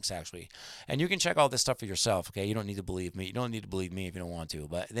lot of links actually, and you can check all this stuff for yourself. Okay, you don't need to believe me. You don't need to believe me if you don't want to.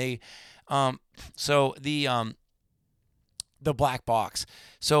 But the black box.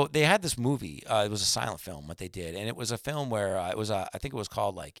 So they had this movie. It was a silent film. What they did, and it was a film where I think it was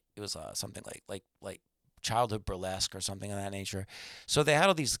called something like childhood burlesque or something of that nature. So they had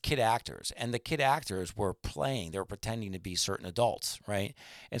all these kid actors, and the kid actors were playing. They were pretending to be certain adults, right?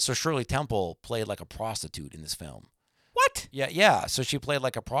 And so Shirley Temple played like a prostitute in this film. What? Yeah. So she played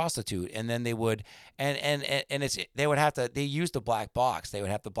like a prostitute, and then they would, they used the black box. They would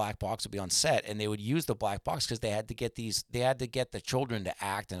have the black box would be on set, and they would use the black box because they had to get the children to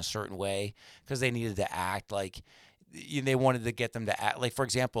act in a certain way because they needed to act like. They wanted to get them to act like, for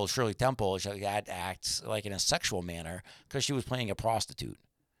example, Shirley Temple. She had to act like in a sexual manner because she was playing a prostitute.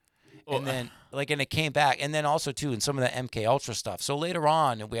 And then, and it came back, and then also too in some of the MK Ultra stuff. So later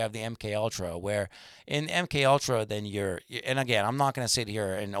on, we have the MK Ultra, where in MK Ultra, then and again, I'm not going to sit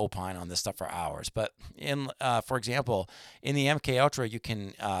here and opine on this stuff for hours, but for example, in the MK Ultra, you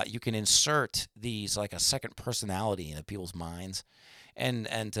can insert these like a second personality into people's minds. And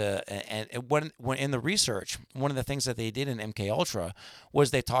when in the research, one of the things that they did in MK Ultra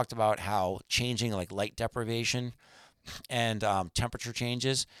was they talked about how changing like light deprivation, and temperature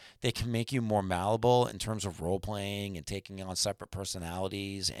changes, they can make you more malleable in terms of role playing and taking on separate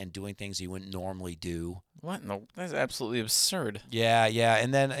personalities and doing things you wouldn't normally do. What? No, that's absolutely absurd. Yeah, yeah,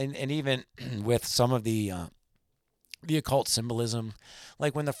 and then and even with some of the occult symbolism,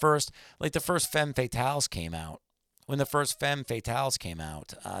 like when the first femme fatales came out. When the first femme fatales came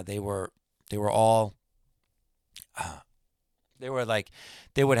out, they were all they were like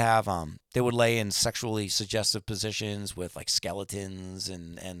they would lay in sexually suggestive positions with like skeletons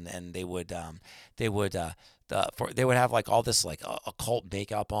and they would they would have like all this like occult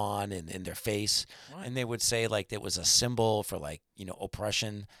makeup on and in their face. What? And they would say like it was a symbol for like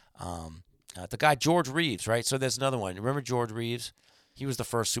oppression. The guy George Reeves, right? So there's another one. Remember George Reeves? He was the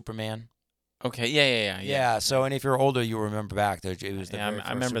first Superman. Okay. Yeah. So, and if you're older, you'll remember back. It was the Yeah, very I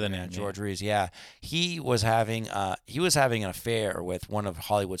first remember the Superman, name, George Reeves. Yeah, he was having an affair with one of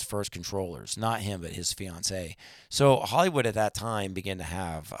Hollywood's first controllers. Not him, but his fiancee. So Hollywood at that time began to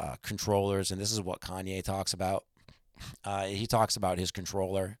have controllers, and this is what Kanye talks about. He talks about his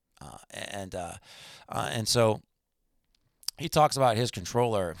controller, and so he talks about his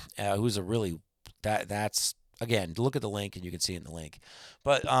controller, who's a really that's again, look at the link and you can see it in the link.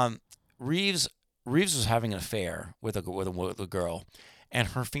 But Reeves was having an affair with a girl, and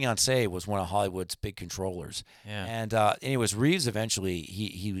her fiance was one of Hollywood's big controllers. Yeah. And anyways, Reeves eventually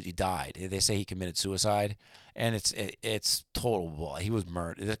he died. They say he committed suicide, and it's total. He was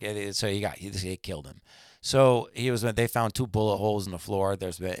murdered. So he killed him. So they found 2 bullet holes in the floor.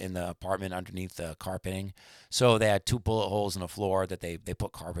 There's been in the apartment underneath the carpeting. So they had 2 bullet holes in the floor that they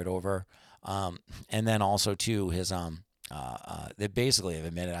put carpet over. And then also too they basically have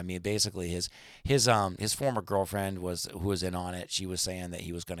admitted. I mean, basically his former girlfriend who was in on it. She was saying that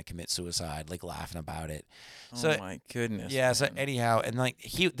he was going to commit suicide, like laughing about it. Oh my goodness. Yeah. So man. anyhow, and like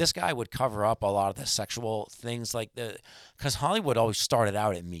this guy would cover up a lot of the sexual things, like because Hollywood always started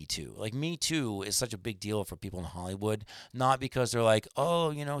out at Me Too. Like Me Too is such a big deal for people in Hollywood, not because they're like,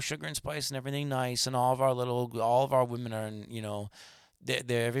 oh, sugar and spice and everything nice, and all of our women are,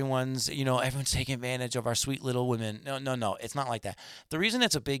 everyone's taking advantage of our sweet little women. No, it's not like that. The reason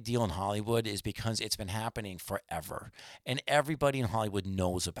it's a big deal in Hollywood is because it's been happening forever, and everybody in Hollywood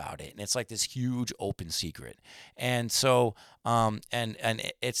knows about it, and it's like this huge open secret. And so and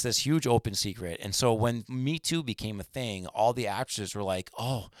it's this huge open secret. And so when Me Too became a thing, all the actresses were like,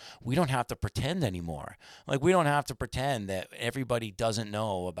 oh, we don't have to pretend anymore. Like, we don't have to pretend that everybody doesn't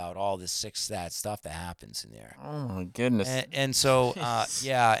know about all this sad stuff that happens in there. Oh my goodness. And so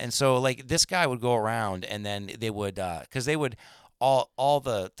and so like this guy would go around, and then they would because they would all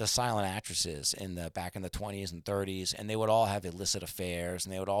the silent actresses back in the 20s and 30s, and they would all have illicit affairs,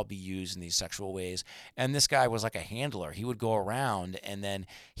 and they would all be used in these sexual ways. And this guy was like a handler. He would go around, and then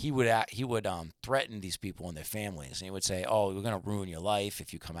he would threaten these people and their families, and he would say, "Oh, we're gonna ruin your life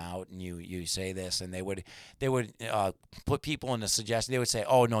if you come out and you say this." And they would put people in the suggestion. They would say,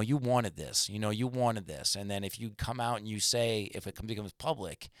 "Oh no, you wanted this. You wanted this." And then if you come out and you say, if it becomes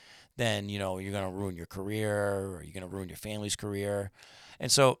public, then you're going to ruin your career, or you're going to ruin your family's career.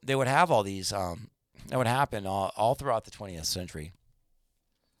 And so they would have all these that would happen all throughout the 20th century.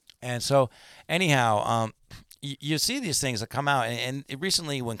 And so anyhow, you see these things that come out, and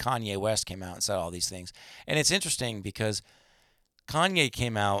recently when Kanye West came out and said all these things, and it's interesting because Kanye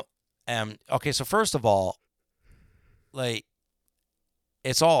came out, okay, so first of all, like,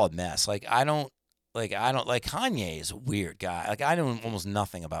 it's all a mess. I don't Kanye is a weird guy. Like, I know almost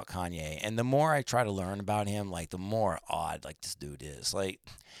nothing about Kanye, and the more I try to learn about him, like, the more odd like this dude is. Like,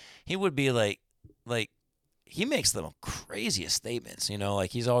 he would be like he makes the craziest statements.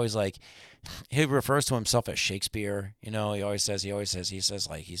 Like, he's always like, he refers to himself as Shakespeare. He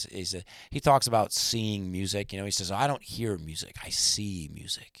talks about seeing music. He says, I don't hear music, I see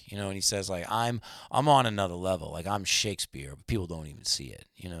music. And he says, like, I'm on another level. Like, I'm Shakespeare, but people don't even see it.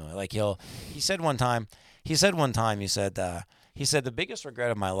 Like, he said one time, the biggest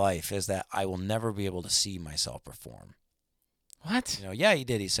regret of my life is that I will never be able to see myself perform. What? Yeah, he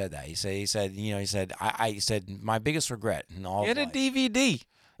did. He said that. He said my biggest regret in all Get a life. DVD.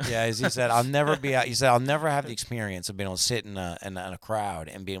 Yeah, he said I'll never have the experience of being able to sit in a crowd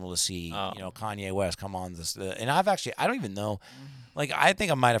and being able to see Kanye West come on this. And I don't even know. Like, I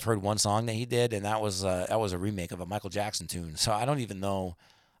think I might have heard one song that he did, and that was a remake of a Michael Jackson tune. So I don't even know.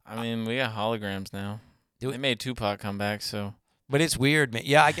 I mean, we got holograms now. They made Tupac come back, so. But it's weird, man.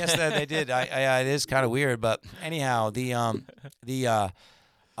 Yeah, I guess that they did. It is kind of weird, but anyhow, but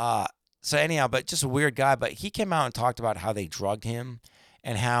just a weird guy. But he came out and talked about how they drugged him,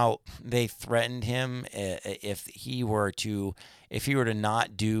 and how they threatened him if he were to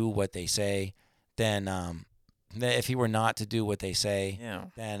not do what they say, then that if he were not to do what they say, Yeah.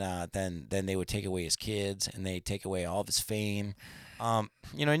 then they would take away his kids and they take away all of his fame. And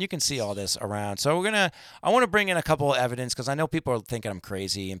you can see all this around. So I want to bring in a couple of evidence because I know people are thinking I'm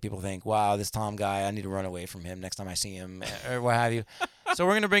crazy and people think, wow, this Tom guy, I need to run away from him next time I see him or what have you. So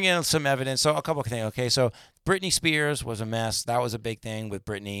we're going to bring in some evidence. So a couple of things. Okay. So Britney Spears was a mess. That was a big thing with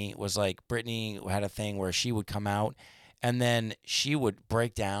Britney. Was like Britney had a thing where she would come out and then she would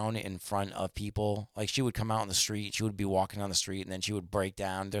break down in front of people. Like she would come out on the street. She would be walking on the street and then she would break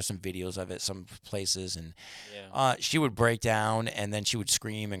down. There's some videos of it, some places. And she would break down and then she would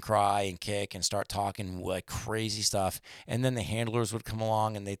scream and cry and kick and start talking like crazy stuff. And then the handlers would come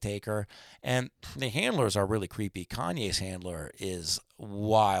along and they'd take her. And the handlers are really creepy. Kanye's handler is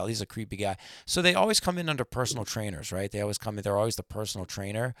wild. He's a creepy guy. So they always come in under personal trainers, right? They always come in. They're always the personal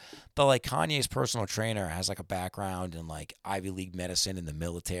trainer. But like Kanye's personal trainer has like a background in like Ivy League medicine in the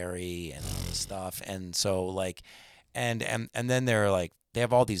military and all this stuff. And so like, and then they're like, they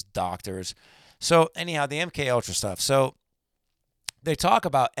have all these doctors. So anyhow, the MK Ultra stuff. So they talk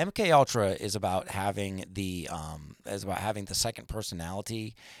about MK Ultra is about having the second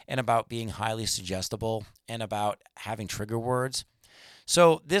personality and about being highly suggestible and about having trigger words.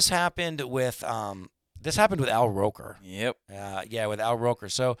 So this happened with Al Roker. Yep. With Al Roker.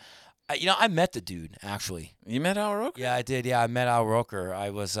 So, I met the dude actually. You met Al Roker? Yeah, I did. Yeah, I met Al Roker. I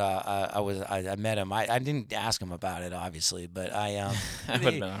met him. I didn't ask him about it, obviously, but I That would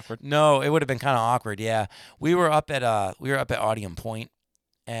have been awkward. No, it would have been kind of awkward. Yeah, we were up at Audium Point,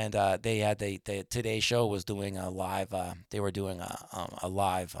 and they had the Today Show was doing a live. They were doing a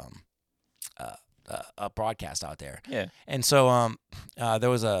live a broadcast out there. Yeah. And so there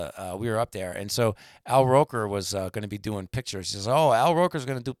was we were up there, and so Al Roker was going to be doing pictures. He says, "Oh, Al Roker's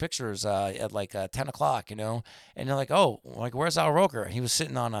going to do pictures at like 10 o'clock, And you're like, "Oh, like where's Al Roker?" He was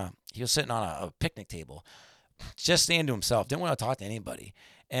sitting on a picnic table, just staying to himself. Didn't want to talk to anybody.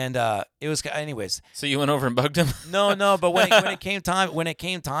 And it was, anyways. So you went over and bugged him? No. But when it came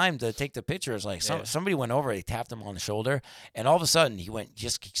time to take the pictures, like somebody went over, he tapped him on the shoulder, and all of a sudden he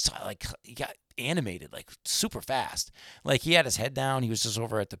got animated like super fast. Like he had his head down, he was just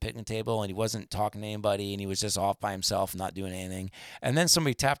over at the picnic table and he wasn't talking to anybody and he was just off by himself, not doing anything. And then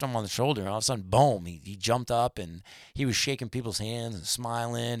somebody tapped him on the shoulder and all of a sudden, boom, he jumped up and he was shaking people's hands and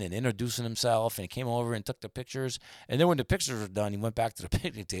smiling and introducing himself, and he came over and took the pictures. And then when the pictures were done, he went back to the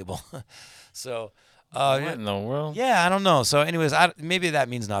picnic table. So what in the world? Yeah, I don't know. So anyways, maybe that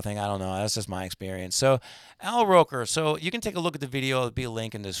means nothing. I don't know. That's just my experience. So Al Roker. So you can take a look at the video. There'll be a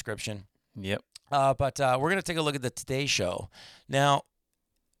link in the description. Yep. But we're going to take a look at the Today Show. Now,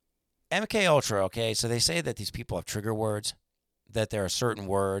 MK Ultra, okay, so they say that these people have trigger words, that there are certain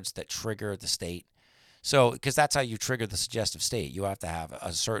words that trigger the state. So, because that's how you trigger the suggestive state. You have to have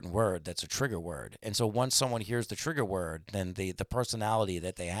a certain word that's a trigger word. And so once someone hears the trigger word, then the personality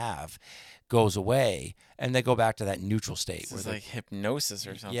that they have goes away, and they go back to that neutral state. It's like hypnosis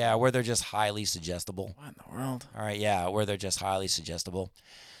or something. Yeah, where they're just highly suggestible. What in the world? All right, yeah, where they're just highly suggestible.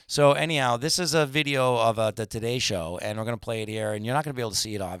 So anyhow, this is a video of the Today Show, and we're going to play it here. And you're not going to be able to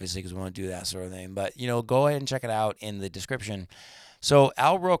see it, obviously, because we want to do that sort of thing. But, go ahead and check it out in the description. So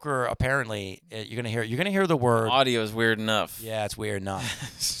Al Roker, apparently, you're gonna hear the word. Audio is weird enough. Yeah, it's weird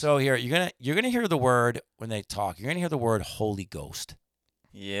enough. So here, you're gonna hear the word when they talk. You're gonna hear the word Holy Ghost.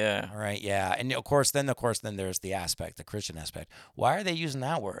 Yeah. All right. Yeah, and of course, then there's the Christian aspect. Why are they using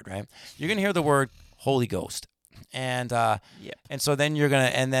that word? Right. You're gonna hear the word Holy Ghost. And and so then you're gonna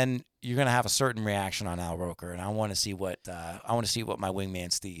have a certain reaction on Al Roker, and I want to see what my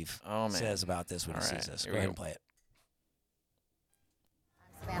wingman Steve says about this when he sees this. Go ahead and play it.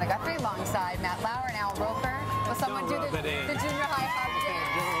 I'm Savannah Guthrie alongside Matt Lauer and Al Roker. Will someone do the junior high hug dance?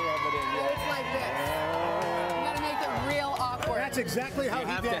 It's like this. You gotta make it real awkward. That's exactly how you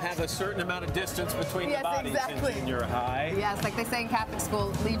have to have a certain amount of distance between the bodies in junior high. Yes, like they say in Catholic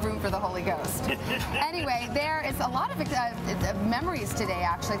school, leave room for the Holy Ghost. Anyway, there is a lot of memories today,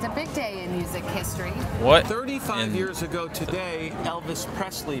 actually. It's a big day in music history. What? 35 years ago today, Elvis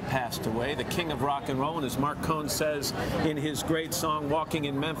Presley passed away, the king of rock and roll. And as Mark Cohn says in his great song, Walking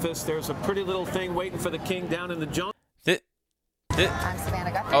in Memphis, there's a pretty little thing waiting for the king down in the jungle. I'm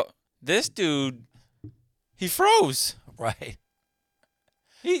Savannah Guthrie. Oh, this dude, he froze. Right.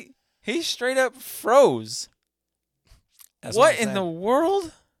 He straight up froze. What in the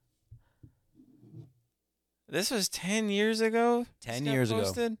world? This was 10 years ago? 10 years ago.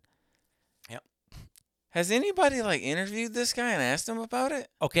 Posted? Yep. Has anybody like interviewed this guy and asked him about it?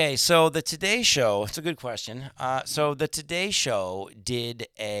 Okay, so the Today Show. It's a good question. So the Today Show did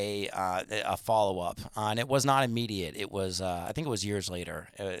a follow up, and it was not immediate. It was I think it was years later.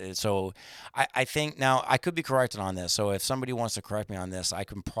 So I think now I could be corrected on this. So if somebody wants to correct me on this, I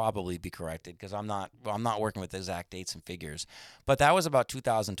can probably be corrected because I'm not working with exact dates and figures. But that was about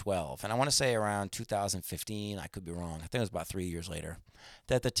 2012, and I want to say around 2015. I could be wrong. I think it was about 3 years later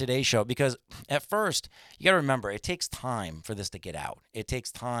that the Today Show, because at first you got to remember it takes time for this to get out. It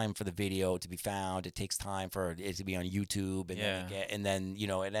takes time for the video to be found. It takes time for it to be on YouTube, and then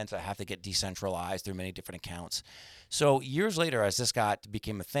it ends up have to get decentralized through many different accounts. So years later, as this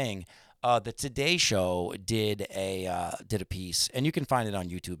became a thing, the Today Show did a piece, and you can find it on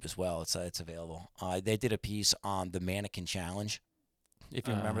YouTube as well. It's available. They did a piece on the mannequin challenge. If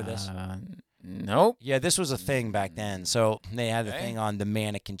you remember this. Nope. Yeah, this was a thing back then. So they had the thing on the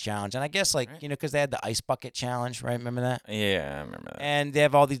mannequin challenge. And I guess, because they had the ice bucket challenge, right? Remember that? Yeah, I remember that. And they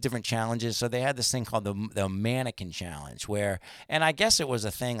have all these different challenges. So they had this thing called the mannequin challenge and I guess it was a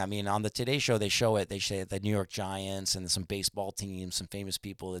thing. I mean, on the Today Show, they show it. They say the New York Giants and some baseball teams, some famous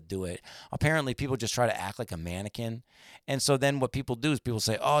people that do it. Apparently, people just try to act like a mannequin. And so then what people do is people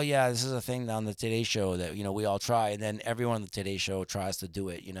say, oh, yeah, this is a thing on the Today Show that, we all try. And then everyone on the Today Show tries to do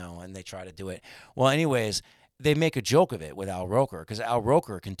it, and they try to do it. Well, anyways, they make a joke of it with Al Roker because Al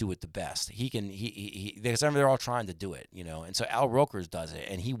Roker can do it the best. Because they're all trying to do it, and so Al Roker does it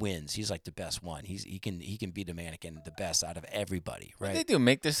and he wins. He's like the best one. He can be the mannequin the best out of everybody, right? What they do,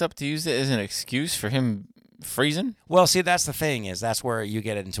 make this up to use it as an excuse for him freezing? Well, see, that's the thing that's where you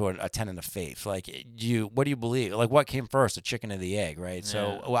get into a tenet of faith. Like, what do you believe? Like, what came first, the chicken or the egg, right? Yeah.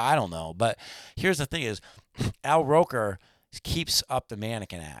 So, well, I don't know. But here's the thing is Al Roker keeps up the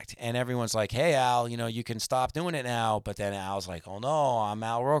mannequin act, and everyone's like, hey, Al, you can stop doing it now. But then Al's like, oh no, I'm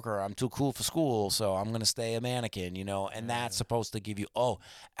Al Roker, I'm too cool for school, so I'm gonna stay a mannequin, and that's supposed to give you,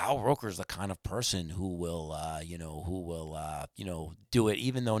 Al Roker's the kind of person who will do it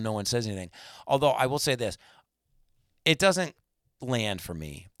even though no one says anything. Although I will say this, it doesn't land for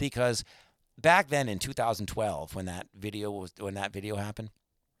me because back then in 2012 when that video happened,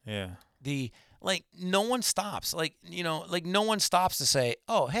 no one stops. No one stops to say,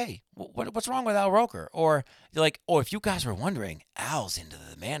 oh, hey, what's wrong with Al Roker? Or if you guys were wondering, Al's into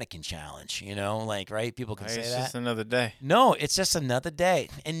the mannequin challenge, right? People can say that. It's just another day. No, it's just another day.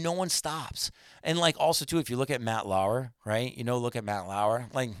 And no one stops. And also too, if you look at Matt Lauer, right? Look at Matt Lauer.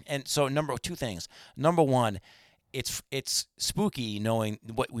 And so two things. Number one, it's spooky knowing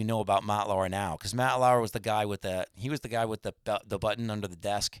what we know about Matt Lauer now, because Matt Lauer was the guy with the button under the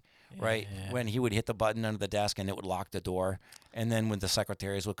desk. Right, when he would hit the button under the desk and it would lock the door, and then when the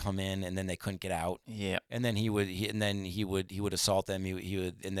secretaries would come in and then they couldn't get out. Yeah, and then he would assault them. He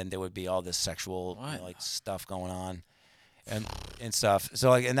would, and then there would be all this sexual stuff going on, and stuff.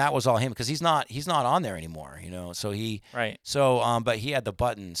 So and that was all him because he's not on there anymore. So but he had the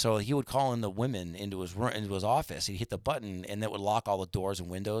button, so he would call in the women into his room, into his office. He'd hit the button and that would lock all the doors and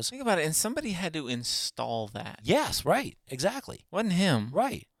windows. Think about it, and somebody had to install that. Yes, right, exactly. Wasn't him,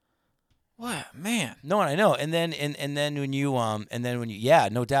 right? What, man? No, I know. And then when you yeah,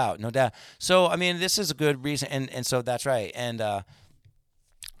 no doubt. So I mean, this is a good reason, and so that's right. And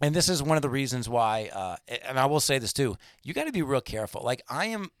this is one of the reasons why. And I will say this too: you got to be real careful. Like I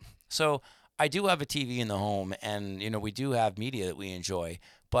am. So I do have a TV in the home, and we do have media that we enjoy.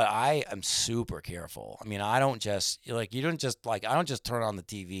 But I am super careful. I mean, I don't just I don't just turn on the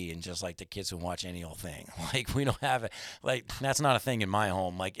TV and just the kids can watch any old thing. We don't have it. That's not a thing in my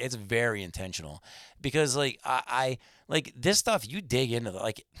home. It's very intentional because I this stuff you dig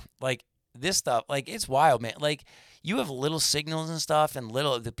into this stuff it's wild, man. You have little signals and stuff, and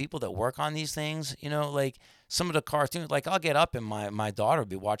the people that work on these things, some of the cartoons. I'll get up and my daughter will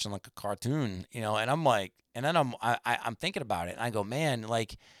be watching a cartoon, and I'm like. And then I'm thinking about it, and I go, man,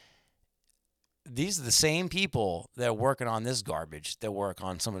 these are the same people that are working on this garbage that work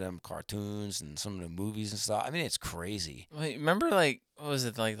on some of them cartoons and some of the movies and stuff. I mean, it's crazy. Wait, remember what was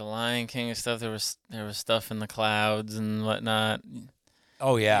it, the Lion King and stuff? There was stuff in the clouds and whatnot.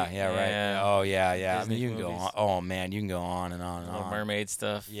 Oh yeah, right. Yeah. Oh yeah. Disney I mean, you can movies. go on. Oh man, you can go on and on and Little on. Mermaid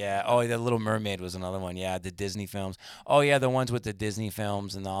stuff. Yeah. Oh, the Little Mermaid was another one. Yeah, the Disney films. Oh yeah, the ones with the Disney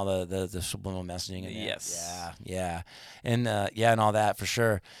films and all the subliminal messaging. And Yes. Yeah. And and all that for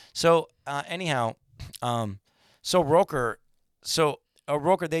sure. So anyhow, so Roker,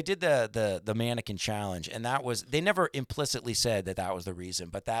 they did the mannequin challenge, and that was, they never implicitly said that was the reason,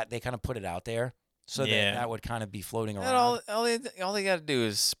 but that they kind of put it out there. So that would kind of be floating around. All they got to do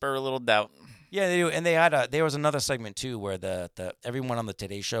is spur a little doubt. Yeah, they do. And they had there was another segment too where the everyone on the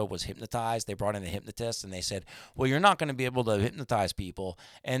Today Show was hypnotized. They brought in the hypnotist and they said, "Well, you're not going to be able to hypnotize people."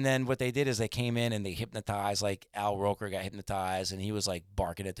 And then what they did is they came in and they hypnotized. Like Al Roker got hypnotized and he was like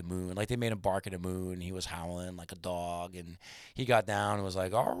barking at the moon. Like they made him bark at the moon. And he was howling like a dog. And he got down and was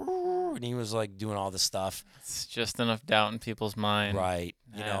like, "Oh," and he was like doing all this stuff. It's just enough doubt in people's mind. Right.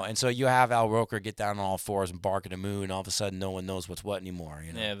 You Yeah. know, and so you have Al Roker get down on all fours and bark at the moon. All of a sudden, no one knows what's what anymore.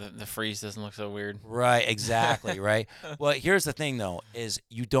 You know? Yeah, the freeze doesn't look so weird. Right, exactly, right. Well, here's the thing though, is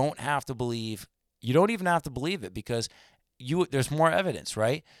you don't have to believe, you don't even have to believe it because there's more evidence,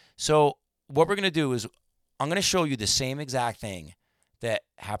 right? So what we're going to do is I'm going to show you the same exact thing that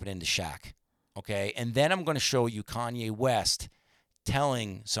happened in the Shaq, okay? And then I'm going to show you Kanye West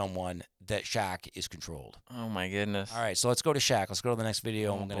telling someone that Shaq is controlled. Oh my goodness. All right, so let's go to Shaq. Let's go to the next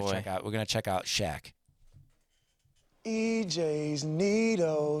video and Oh, we're going to check out Shaq. EJ's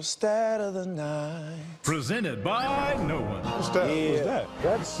Neato stat of the night. Presented by no one. What's that?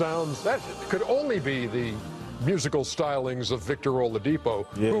 That could only be the musical stylings of Victor Oladipo,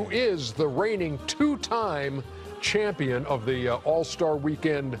 who is the reigning two-time champion of the All-Star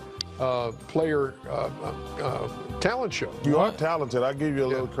Weekend player talent show. You are talented. I give you a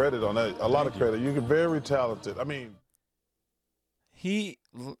little credit on that. A lot of credit. You're very talented. I mean, He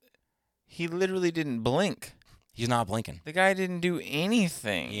literally didn't blink. He's not blinking. The guy didn't do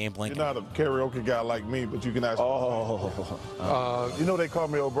anything. He ain't blinking. you're not a karaoke guy like me, but you can actually. You know they call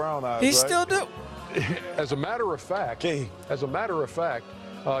me Old Brown Eyes, He right? still do. As a matter of fact,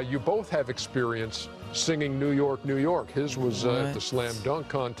 you both have experience singing New York, New York. His was at the Slam Dunk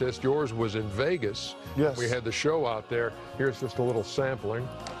Contest. Yours was in Vegas. Yes. We had the show out there. Here's just a little sampling.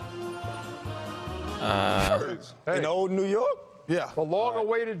 In old New York? Yeah. The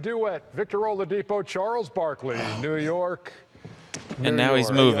long-awaited duet, Victor Oladipo, Charles Barkley, New York. And now he's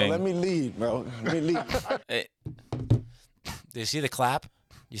Yo, moving. let me lead, bro. Let me lead. Eh, Do you see the clap?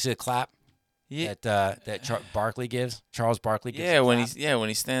 You see the clap yeah, that Barkley gives? Charles Barkley gives. yeah, the when clap? when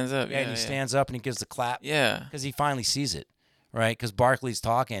he stands up. Yeah, and he stands up and he gives the clap. Yeah. Because he finally sees it, right? Because Barkley's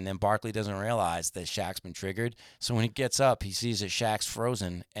talking and Barkley doesn't realize that Shaq's been triggered. So when he gets up, he sees that Shaq's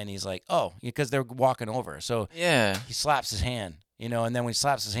frozen and he's like, oh, because they're walking over. So Yeah. he slaps his hand, you know, and then when he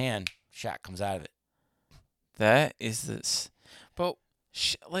slaps his hand, Shaq comes out of it. That is this. But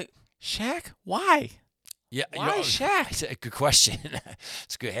Shaq, why? Yeah, Why Shaq? Good question.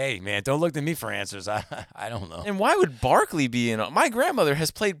 It's good. Hey, man, don't look to me for answers. I don't know. And why would Barkley be in? My grandmother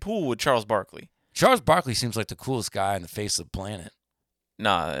has played pool with Charles Barkley. Charles Barkley seems like the coolest guy on the face of the planet.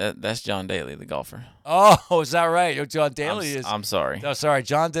 Nah, that's John Daly, the golfer. Oh, is that right? Oh, John Daly is. I'm sorry. No, sorry,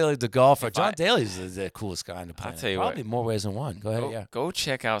 John Daly, the golfer. If John I- Daly is the coolest guy on the planet. tell you Probably what. more ways than one. Go ahead, yeah. Go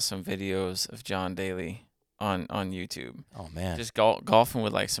check out some videos of John Daly on YouTube. Oh man, Just golfing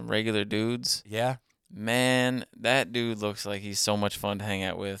with like some regular dudes. yeah. Man, that dude looks like he's so much fun to hang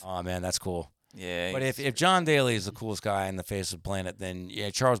out with. Oh man, that's cool. Yeah. But if John Daly is the coolest guy on the face of the planet, then yeah,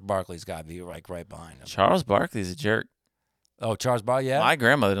 Charles Barkley's got to be like right behind him. Charles Barkley's a jerk. Oh, Charles Barkley, yeah. My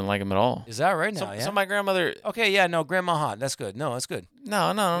grandmother didn't like him at all. Is that right now? So, yeah. so my grandmother. Okay, yeah, no, Grandma Hot. That's good. No, that's good.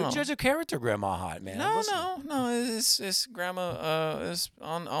 No. Good judge of character, Grandma Hot, man. No, Listen. no. It's grandma. Is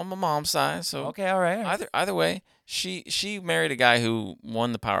on my mom's side. So Okay, all right. either way, she married a guy who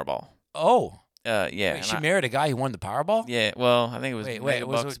won the Powerball. Oh, Yeah. wait, and she married a guy who won the Powerball? Yeah. Well, I think it was. Wait,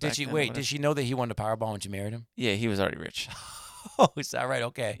 megabucks did back she then, wait? whatever. Did she know that he won the Powerball when she married him? Yeah, he was already rich. Oh, is that right?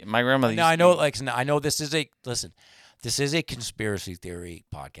 Okay. My grandmother. No, used I to know. be- Like, I know this is a listen. This is a conspiracy theory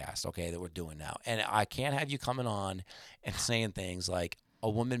podcast, okay, that we're doing now, and I can't have you coming on and saying things like a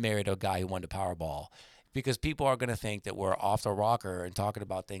woman married a guy who won the Powerball, because people are going to think that we're off the rocker and talking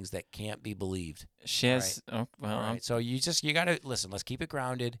about things that can't be believed. She has. Oh, well, All right, so you got to listen. Let's keep it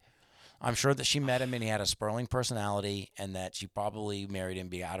grounded. I'm sure that she met him and he had a sterling personality, and that she probably married him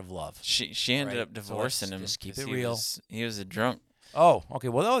out of love. she ended Right, up so let's divorcing him. just keep 'cause it he real. He was a drunk. Oh, okay.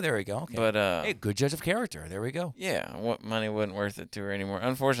 Well, oh, there we go. Okay. But hey, good judge of character. There we go. yeah, what money wasn't worth it to her anymore.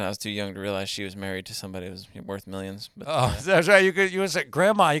 Unfortunately, I was too young to realize she was married to somebody who was worth millions. But Oh, that's right. You would say,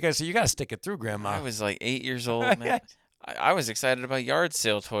 Grandma. You got to stick it through, Grandma. I was like 8 years old, man. I was excited about yard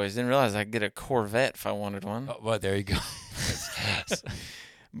sale toys. Didn't realize I could get a Corvette if I wanted one. Oh, well, there you go.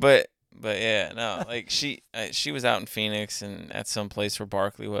 But yeah, no, like she was out in Phoenix and at some place where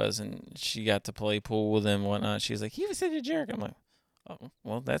Barkley was, and she got to play pool with him and whatnot. She was like, he was such a jerk. I'm like, oh,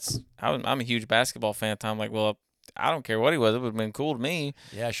 well, I'm a huge basketball fan. I'm like, well, I don't care what he was. It would have been cool to me.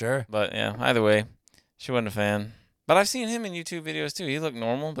 Yeah, sure. But yeah, either way, she wasn't a fan. But I've seen him in YouTube videos too. He looked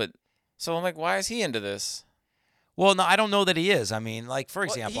normal, but so I'm like, why is he into this? Well, no, I don't know that he is. I mean, like, for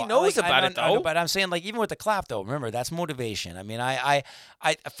example, he knows about it, I know, though. but I'm saying, like, even with the clap, though, remember, that's motivation. I mean,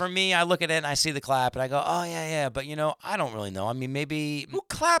 for me, I look at it and I see the clap and I go, oh, yeah. But, I don't really know. I mean, maybe. Who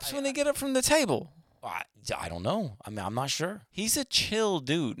claps when they get up from the table? I don't know. I mean, I'm not sure. He's a chill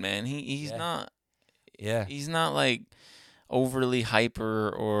dude, man. He's not. Yeah. He's not like overly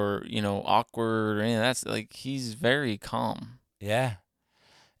hyper or awkward or anything. That's like he's very calm. Yeah.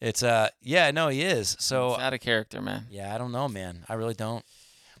 It's he is. So It's out of character, man. Yeah, I don't know, man. I really don't.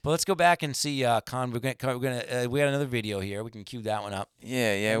 But let's go back and see we got another video here. We can cue that one up.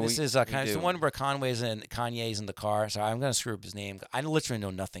 Yeah. And this is it's the one where Kanye's in the car. So I'm gonna screw up his name. I literally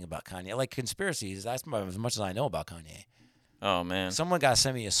know nothing about Kanye. Like conspiracies, that's about as much as I know about Kanye. Oh man. Someone got to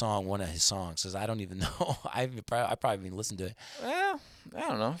send me a song, one of his songs, because I don't even know. I probably haven't even listened to it. Well, I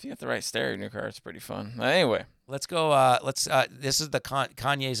don't know. If you have the right stereo in your car, it's pretty fun. Anyway, let's go. This is the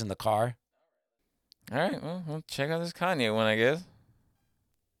Kanye's in the car. All right. Well, we'll check out this Kanye one, I guess.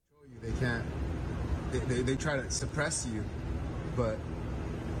 They can't. They try to suppress you, but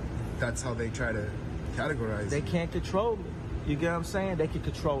that's how they try to categorize. They can't control me. You get what I'm saying? They can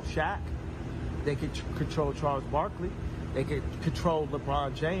control Shaq. They can control Charles Barkley. They can control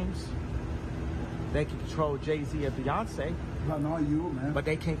LeBron James. They can control Jay-Z and Beyonce. But not you, man. But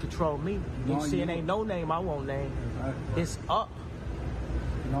they can't control me. You see, it ain't no name I won't name. Exactly. It's up.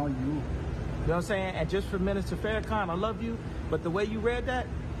 Not you. You know what I'm saying? And just for Minister Farrakhan, I love you, but the way you read that,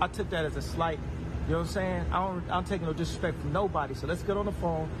 I took that as a slight. You know what I'm saying? I'm taking no disrespect from nobody. So let's get on the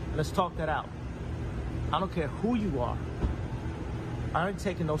phone and let's talk that out. I don't care who you are. I ain't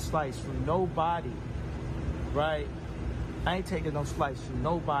taking no slice from nobody, right? I ain't taking no slice from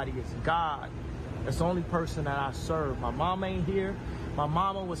nobody. It's God. That's the only person that I serve. My mom ain't here. My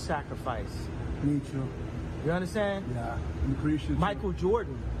mama was sacrificed. Me too. You understand? Yeah, I'm Christian. Michael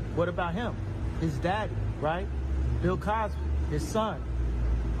Jordan, what about him? His daddy, right? Bill Cosby, his son,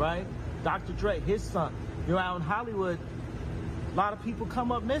 right? Dr. Dre, his son. You know, out in Hollywood, a lot of people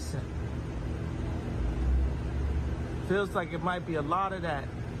come up missing. Feels like it might be a lot of that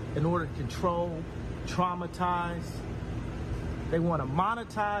in order to control, traumatize. They want to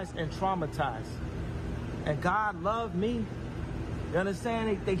monetize and traumatize. And God loved me. You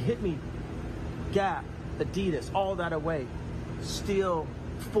understand? They hit me. Gap, Adidas, all that away. Still,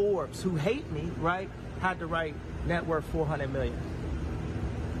 Forbes, who hate me, right, had to write net worth 400 million.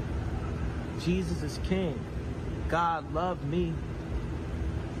 Jesus is king. God loved me.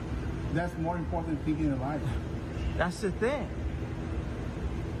 That's more important than thinking in life. That's the thing.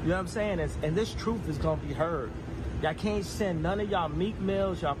 You know what I'm saying? And this truth is going to be heard. Y'all can't send none of y'all Meek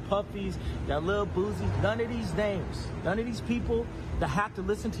Mills, y'all Puffies, y'all Lil Boozy, none of these names, none of these people that have to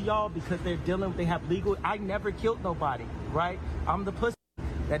listen to y'all because they have legal. I never killed nobody, right? I'm the pussy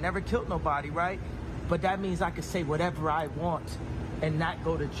that never killed nobody, right? But that means I can say whatever I want and not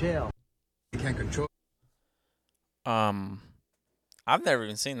go to jail. You can't control. I've never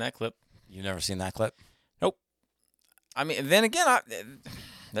even seen that clip. You've never seen that clip? Nope. I mean, then again,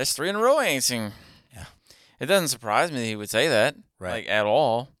 that's 3 in a row I ain't seen. Yeah. It doesn't surprise me that he would say that, right? Like, at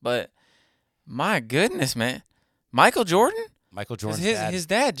all. But my goodness, man. Michael Jordan? Michael Jordan's his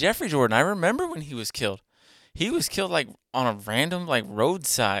dad, Jeffrey Jordan. I remember when he was killed. He was killed, like, on a random, like,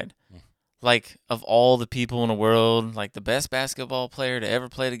 roadside. Like, of all the people in the world, like, the best basketball player to ever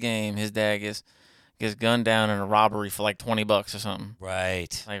play the game, his dad gets gunned down in a robbery for, like, $20 or something.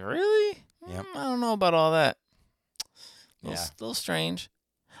 Right. Like, really? Yep. I don't know about all that. Yeah. Little strange.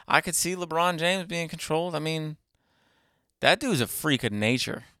 I could see LeBron James being controlled. I mean, that dude's a freak of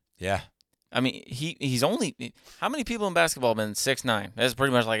nature. Yeah. I mean, he's only... How many people in basketball have been 6'9"? That's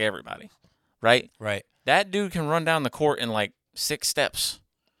pretty much like everybody, right? Right. That dude can run down the court in, like, 6 steps.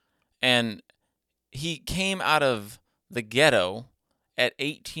 And he came out of the ghetto at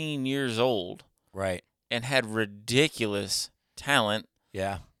 18 years old. Right. And had ridiculous talent.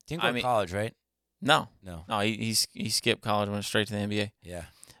 Yeah. Didn't go to college, right? No. No. No, he skipped college, went straight to the NBA. Yeah.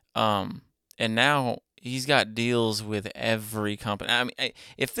 And now he's got deals with every company. I mean,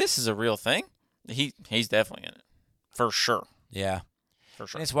 if this is a real thing, he's definitely in it. For sure. Yeah. For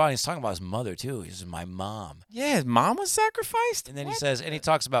sure. And it's wild. He's talking about his mother, too. He says, my mom. Yeah, his mom was sacrificed? And then he says, and he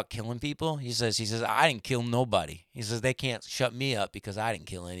talks about killing people. He says, I didn't kill nobody. He says, they can't shut me up because I didn't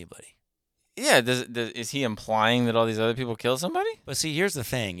kill anybody. Yeah, is he implying that all these other people killed somebody? But see, here's the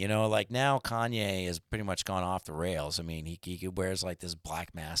thing, like now Kanye has pretty much gone off the rails. I mean, he wears like this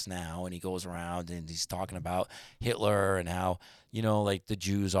black mask now, and he goes around and he's talking about Hitler and how, like the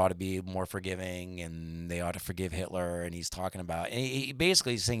Jews ought to be more forgiving and they ought to forgive Hitler. And he's talking about, and he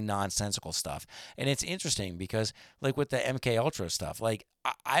basically is saying nonsensical stuff. And it's interesting because like with the MK Ultra stuff, like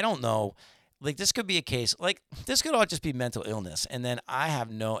I don't know. like this could be a case, like this could all just be mental illness, and then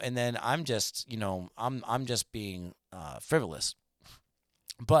I'm just, I'm just being frivolous.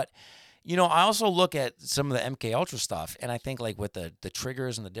 But I also look at some of the MK Ultra stuff, and I think like with the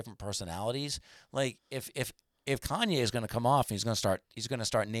triggers and the different personalities, like if Kanye is going to come off and he's going to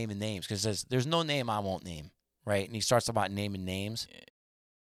start naming names, because there's no name I won't name, right? And he starts about naming names.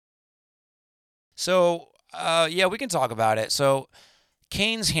 So yeah, we can talk about it. So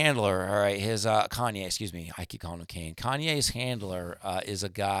Kane's handler, all right, Kanye, excuse me, I keep calling him Kane. Kanye's handler is a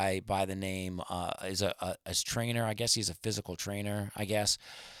guy by the name, is a trainer. I guess he's a physical trainer, I guess.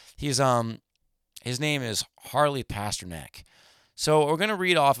 He's his name is Harley Pasternak. So we're going to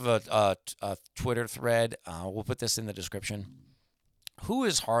read off of a Twitter thread. We'll put this in the description. Who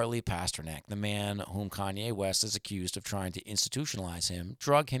is Harley Pasternak, the man whom Kanye West is accused of trying to institutionalize him,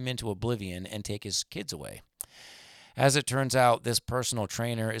 drug him into oblivion, and take his kids away? As it turns out, this personal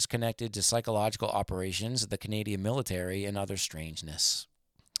trainer is connected to psychological operations of the Canadian military and other strangeness.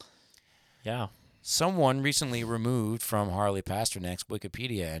 Yeah. Someone recently removed from Harley Pasternak's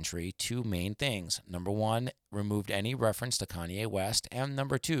Wikipedia entry 2 main things. Number 1, removed any reference to Kanye West, and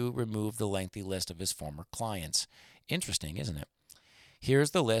number 2, removed the lengthy list of his former clients. Interesting, isn't it?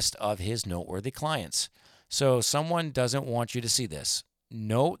 Here's the list of his noteworthy clients. So someone doesn't want you to see this.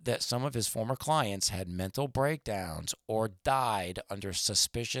 Note that some of his former clients had mental breakdowns or died under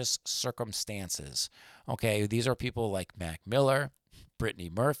suspicious circumstances. Okay, these are people like Mac Miller, Brittany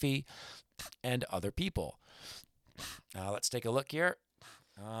Murphy, and other people. Now let's take a look here.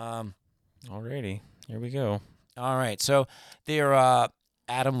 Alrighty, here we go. All right, so they're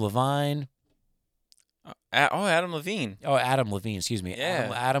Adam Levine. Adam Levine. Oh, Adam Levine, excuse me.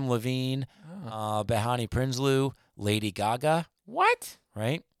 Yeah. Adam Levine, Behani Prinsloo, Lady Gaga. What?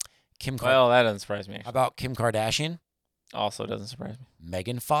 Right? Well, that doesn't surprise me. How about Kim Kardashian? Also doesn't surprise me.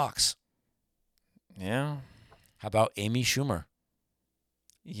 Megan Fox. Yeah. How about Amy Schumer?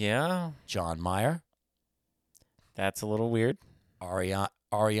 Yeah. John Mayer. That's a little weird.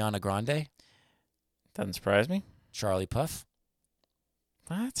 Ariana Grande. Doesn't surprise me. Charlie Puth.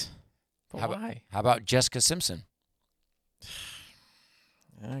 What? But why? How about Jessica Simpson?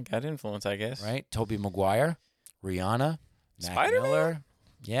 Got influence, I guess. Right? Tobey Maguire. Rihanna. Mac Spider-Man? Miller.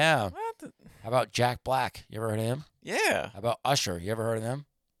 Yeah. What? How about Jack Black? You ever heard of him? Yeah. How about Usher? You ever heard of them?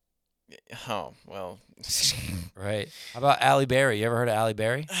 Oh, well. Right. How about Halle Berry? You ever heard of Halle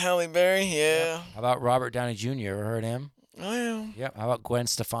Berry? Halle Berry, yeah. Yep. How about Robert Downey Jr.? You ever heard of him? Oh, yeah. Yep. How about Gwen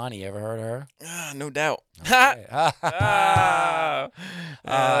Stefani? You ever heard of her? No doubt. Okay.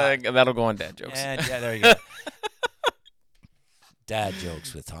 That'll go on dad jokes. And yeah, there you go. Dad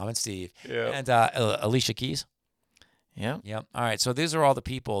jokes with Tom and Steve. Yeah. And Alicia Keys. Yeah. Yep. All right. So these are all the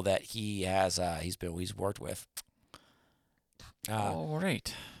people that he has. He's worked with. All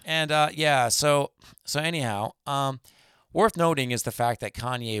right. And yeah. So anyhow, worth noting is the fact that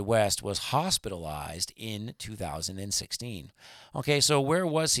Kanye West was hospitalized in 2016. Okay. So where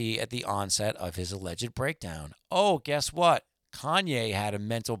was he at the onset of his alleged breakdown? Oh, guess what? Kanye had a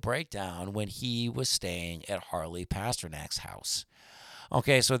mental breakdown when he was staying at Harley Pasternak's house.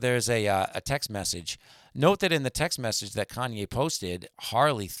 Okay, so there's a text message. Note that in the text message that Kanye posted,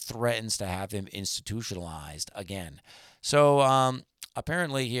 Harley threatens to have him institutionalized again. So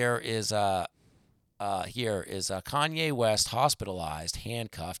apparently here is Kanye West hospitalized,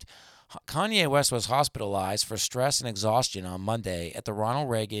 handcuffed. Kanye West was hospitalized for stress and exhaustion on Monday at the Ronald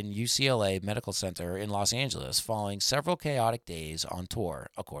Reagan UCLA Medical Center in Los Angeles following several chaotic days on tour,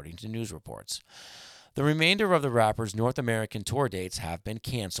 according to news reports. The remainder of the rapper's North American tour dates have been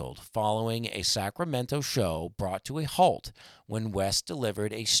canceled following a Sacramento show brought to a halt when West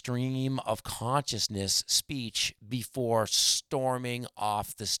delivered a stream of consciousness speech before storming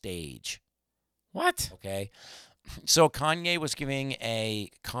off the stage. What? Okay. So Kanye was giving a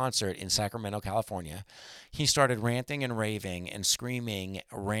concert in Sacramento, California. He started ranting and raving and screaming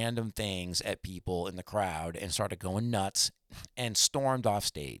random things at people in the crowd and started going nuts and stormed off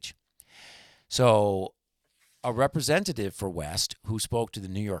stage. So a representative for West who spoke to the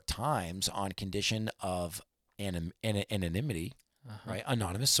New York Times on condition of anonymity, right,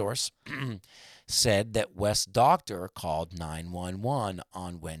 anonymous source, said that West's doctor called 911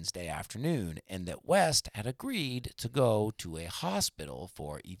 on Wednesday afternoon and that West had agreed to go to a hospital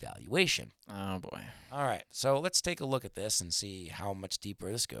for evaluation. Oh, boy. All right, so let's take a look at this and see how much deeper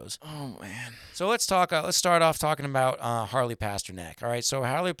this goes. Oh, man. So let's talk. Let's start off talking about Harley Pasternak. All right, so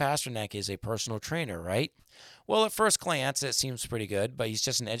Harley Pasternak is a personal trainer, right? Well, at first glance, it seems pretty good, but he's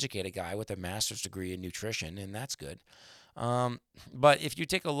just an educated guy with a master's degree in nutrition, and that's good. But if you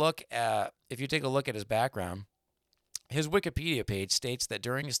take a look at his background, His Wikipedia page states that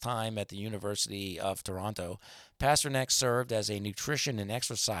during his time at the University of Toronto, Pasternak served as a nutrition and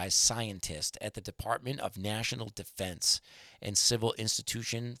exercise scientist at the Department of National Defense and Civil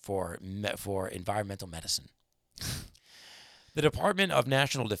Institution for Environmental Medicine. The Department of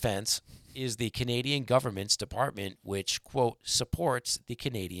National Defense is the Canadian government's department which, quote, supports the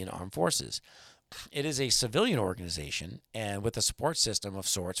Canadian Armed Forces. It is a civilian organization and with a support system of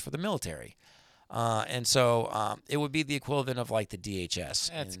sorts for the military. And so it would be the equivalent of like the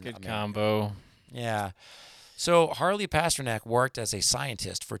DHS. That's a good combo. Yeah. So Harley Pasternak worked as a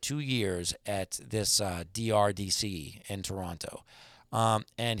scientist for 2 years at this DRDC in Toronto.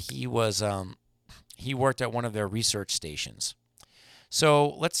 And he worked at one of their research stations. So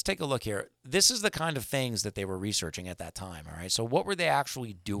let's take a look here. This is the kind of things that they were researching at that time, all right? So what were they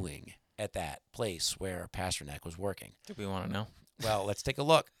actually doing at that place where Pasternak was working? Do we want to know? Well, let's take a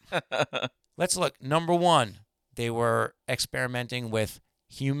look. Let's look. Number one, they were experimenting with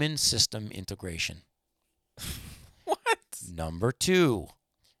human system integration. What? Number two,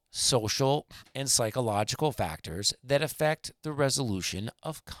 social and psychological factors that affect the resolution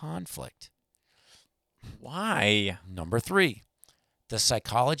of conflict. Why? Number three, the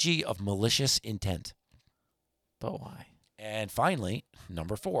psychology of malicious intent. But why? And finally,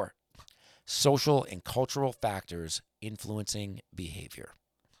 number four, social and cultural factors influencing behavior.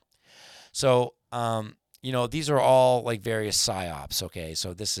 So, these are all like various psyops. Okay,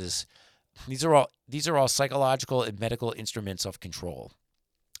 so these are all psychological and medical instruments of control.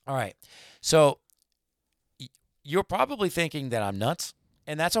 All right, so you're probably thinking that I'm nuts,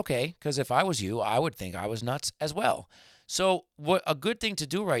 and that's okay because if I was you, I would think I was nuts as well. So, what a good thing to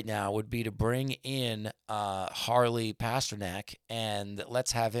do right now would be to bring in Harley Pasternak and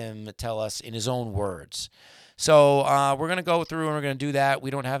let's have him tell us in his own words. So we're going to go through and we're going to do that.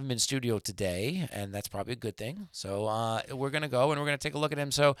 We don't have him in studio today, and that's probably a good thing. So we're going to go and we're going to take a look at him.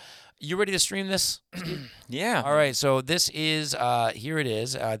 So you ready to stream this? Yeah. All right. So this is, here it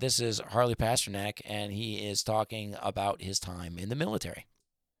is. This is Harley Pasternak, and he is talking about his time in the military.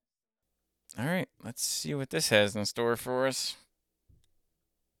 All right. Let's see what this has in store for us.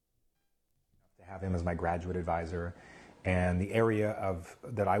 To have him as my graduate advisor. And the area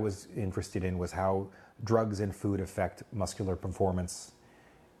that I was interested in was how drugs and food affect muscular performance.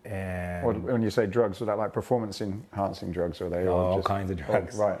 And when you say drugs, are that like performance-enhancing drugs, or are they all kinds of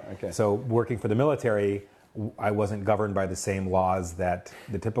drugs? Right, okay. So working for the military, I wasn't governed by the same laws that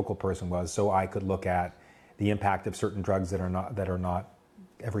the typical person was, so I could look at the impact of certain drugs that are not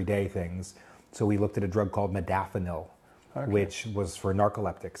everyday things. So we looked at a drug called modafinil, which was for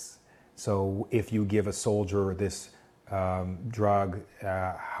narcoleptics. So if you give a soldier this drug,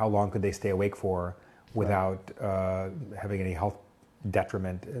 how long could they stay awake for without having any health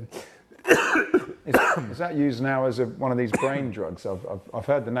detriment? Is that used now as one of these brain drugs? I've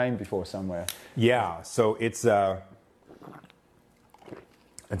heard the name before somewhere. Yeah, so it's very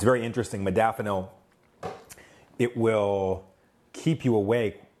interesting. Modafinil, it will keep you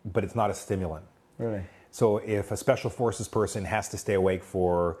awake, but it's not a stimulant. Really? So if a special forces person has to stay awake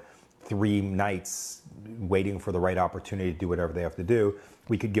for 3 nights waiting for the right opportunity to do whatever they have to do,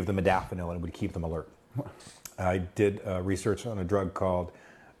 we could give them modafinil and it would keep them alert. I did research on a drug called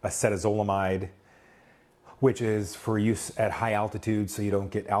acetazolamide, which is for use at high altitude so you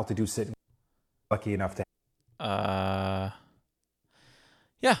don't get altitude sickness. Lucky enough to...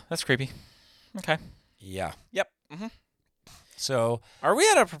 Yeah, that's creepy. Okay. Yeah. Yep. Mm-hmm. So... Are we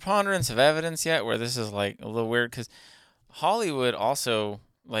at a preponderance of evidence yet where this is like a little weird? Because Hollywood also...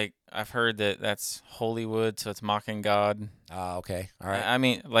 Like, I've heard that's Hollywood, so it's mocking God. Okay. All right. I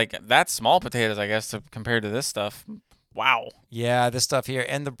mean, like, that's small potatoes, I guess, compared to this stuff. Wow. Yeah, this stuff here.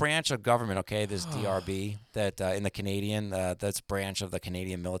 And the branch of government, okay, this DRB, that in the Canadian, that's branch of the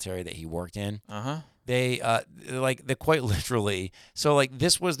Canadian military that he worked in. Uh-huh. They quite literally, so, like,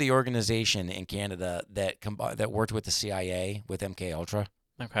 this was the organization in Canada that worked with the CIA, with MKUltra.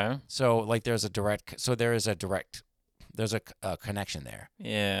 Okay. So, like, there's a connection there.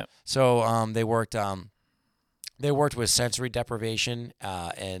 Yeah. So they worked with sensory deprivation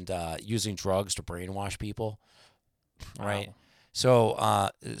and using drugs to brainwash people. Right. Wow.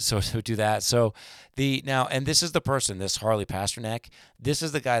 So do that. So and this is the person, this Harley Pasternak. This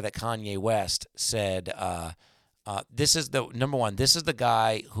is the guy that Kanye West said. This is the number one. This is the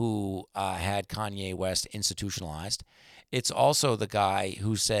guy who had Kanye West institutionalized. It's also the guy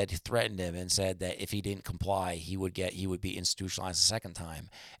who threatened him and said that if he didn't comply, he would be institutionalized a second time.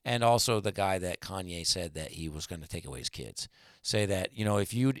 And also the guy that Kanye said that he was going to take away his kids. Say that,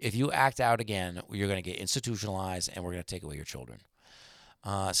 if you act out again, you're going to get institutionalized and we're going to take away your children.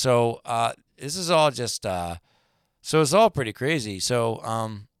 So this is all just So it's all pretty crazy. So,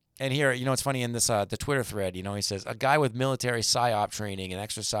 and here, it's funny in this the Twitter thread, he says a guy with military psyop training and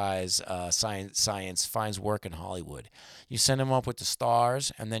exercise science finds work in Hollywood. You send him up with the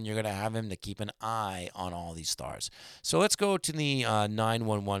stars, and then you're gonna have him to keep an eye on all these stars. So let's go to the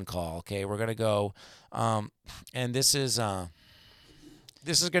 911 call. Okay, we're gonna go, and this is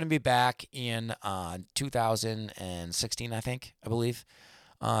going to be back in 2016, I believe.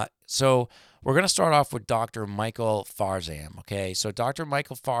 So we're going to start off with Dr. Michael Farzam, okay? So Dr.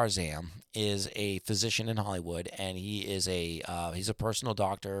 Michael Farzam is a physician in Hollywood, and he is he's a personal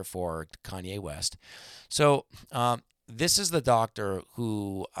doctor for Kanye West. So this is the doctor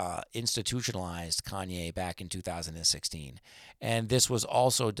who institutionalized Kanye back in 2016. And this was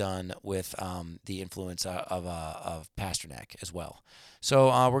also done with the influence of Pasternak as well. So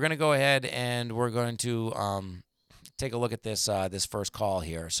we're going to go ahead and we're going to take a look at this this first call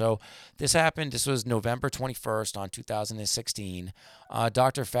here. So this happened. This was November 21st on 2016.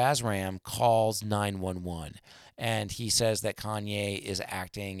 Dr. Farzam calls 911, and he says that Kanye is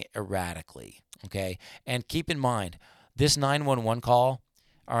acting erratically. Okay, and keep in mind this 911 call.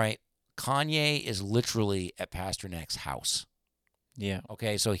 All right, Kanye is literally at Pasternak's house. Yeah.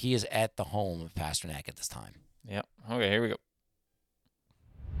 Okay, so he is at the home of Pasternak at this time. Yep. Okay, here we go.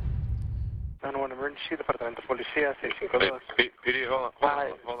 911 emergency, Departamento de Policía, 652. Hey, PD, hold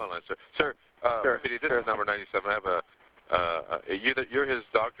on, sir. Sir, PD, this is number 97. I have you're his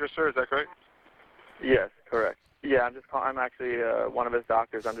doctor, sir, is that correct? Yes, correct. Yeah, I'm actually one of his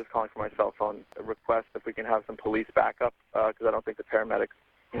doctors. I'm just calling for my cell phone request if we can have some police backup, because I don't think the paramedics,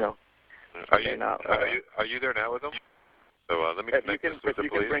 Are you there now with them? So let me connect this with the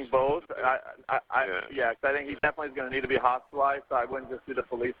police. If you can bring both, yeah, because I think he definitely is going to need to be hospitalized. So I wouldn't just do the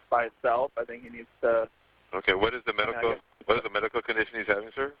police by itself. I think he needs to. Okay, what is the medical condition he's having,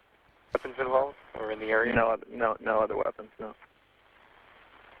 sir? Weapons involved or in the area? No other weapons. No.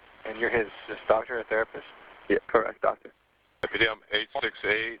 And you're his doctor or therapist? Yeah, correct, doctor. PD, I'm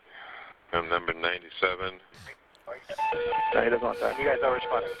 868. I'm number 97. No, he doesn't want that. You guys are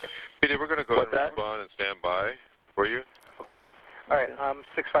responding. PD, we're going to go ahead and respond and stand by for you. All right,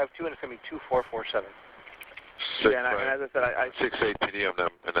 652, and it's going to be 2447. Yeah, and as I said, I 68 PD, and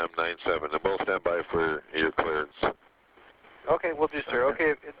I'm 97. And both stand by for your clearance. Okay, we'll do, sir.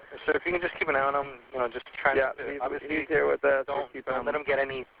 Okay, sir, if you can just keep an eye on him, just try to. Obviously, he's here with us. Don't let him get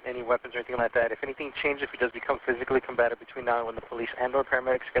any weapons or anything like that. If anything changes, if he does become physically combative between now and when the police and/or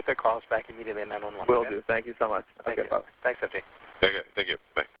paramedics get their calls back immediately at 911. Will do. Thank you so much. Thank you. Thanks, FJ. Okay, thank you.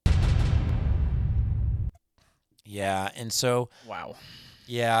 Bye. Yeah, and so wow.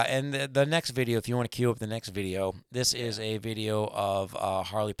 Yeah, and the next video, if you want to cue up the next video, this is a video of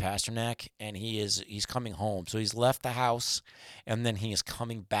Harley Pasternak, and he's coming home. So he's left the house, and then he is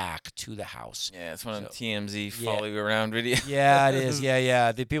coming back to the house. Yeah, it's one of the TMZ follow you around videos. Yeah, it is.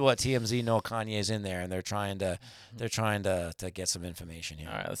 Yeah. The people at TMZ know Kanye's in there, and they're trying to get some information here.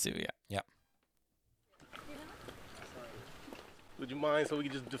 All right, let's see what we got. Yep. Would you mind so we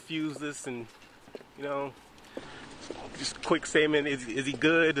can just diffuse this and, just a quick statement, is he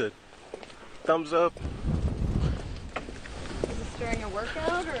good? Thumbs up? Is this during a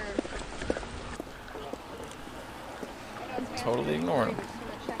workout or? Totally ignoring him.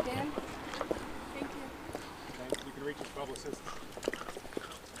 Check in. Thank you. You can reach his publicist.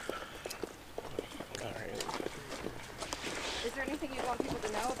 All right. Is there anything you want people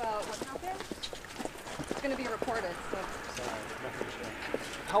to know about what happened? It's going to be recorded, so. Sorry, nothing to share.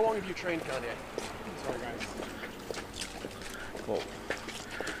 How long have you trained Kanye? Sorry, guys. Whoa.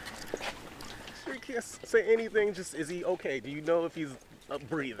 Sure, you can't say anything, just is he okay? Do you know if he's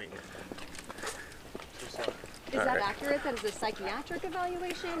breathing? Is that accurate? That is a psychiatric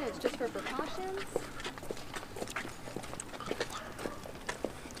evaluation? It's just for precautions?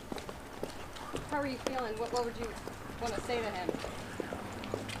 How are you feeling? What would you want to say to him?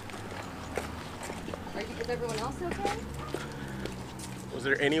 Is everyone else okay? Was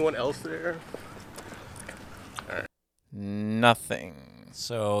there anyone else there? Nothing.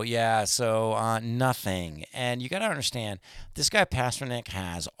 So nothing. And you got to understand, this guy Pasternak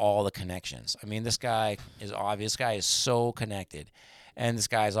has all the connections. I mean, this guy is obvious. This guy is so connected. And this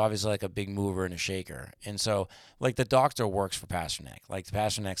guy is obviously like a big mover and a shaker. And so, like, the doctor works for Pasternak. Like,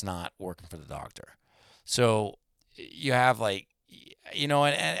 Pasternak's not working for the doctor. So you have, like,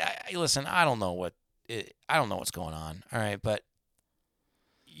 listen, I don't know what's going on. All right, but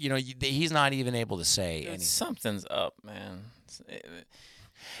he's not even able to say anything. Something's up, man.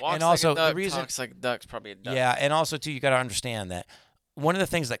 And also, like a duck, the reason talks like a duck's probably a duck. Yeah, and also too, you got to understand that one of the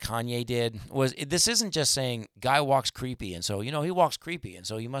things that Kanye did was this isn't just saying guy walks creepy and so he walks creepy and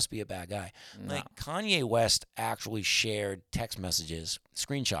so he must be a bad guy. No. Like Kanye West actually shared text messages,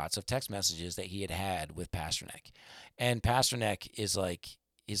 screenshots of text messages that he had with Pasternak, and Pasternak is like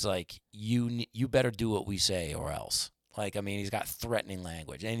you better do what we say or else. Like I mean he's got threatening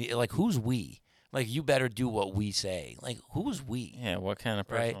language and like who's we? Like you better do what we say. Like who's we? Yeah, what kind of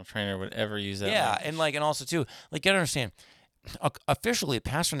personal trainer would ever use that? Yeah, language? and also too, like you gotta understand. Officially,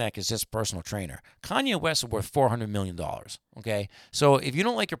 Pasternak is just a personal trainer. Kanye West is worth $400 million. Okay, so if you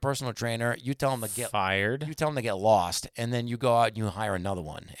don't like your personal trainer, you tell him to get fired. You tell him to get lost, and then you go out and you hire another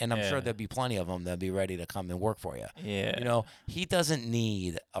one. And I'm Yeah. sure there'll be plenty of them that'll be ready to come and work for you. Yeah. He doesn't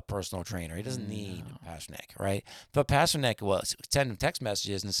need a personal trainer. He doesn't need Pasternak, right? But Pasternak will send him text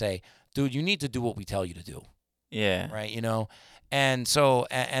messages and say, "Dude, you need to do what we tell you to do." Yeah. Right. And so,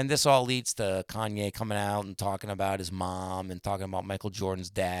 and this all leads to Kanye coming out and talking about his mom and talking about Michael Jordan's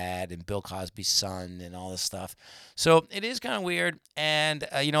dad and Bill Cosby's son and all this stuff. So it is kind of weird. And,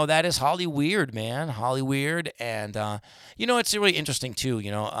 that is Holly weird, man. Holly weird. And, it's really interesting, too,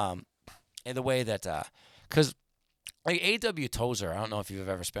 in the way that, because like A.W. Tozer, I don't know if you've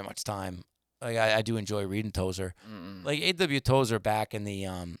ever spent much time. Like, I do enjoy reading Tozer. Like A.W. Tozer back in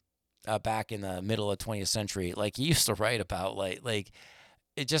the middle of 20th century, like he used to write about like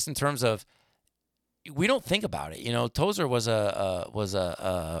it just in terms of we don't think about it. Tozer was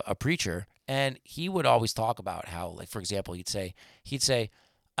a preacher, and he would always talk about how, like for example, he'd say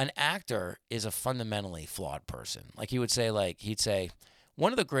an actor is a fundamentally flawed person. Like he'd say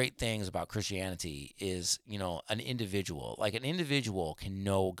one of the great things about Christianity is, an individual can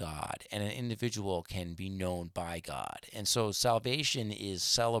know God, and an individual can be known by God. And so salvation is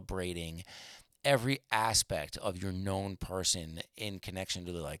celebrating every aspect of your known person in connection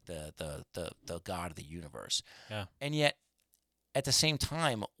to the God of the universe. Yeah. And yet at the same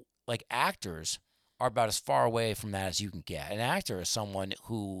time, like actors are about as far away from that as you can get. An actor is someone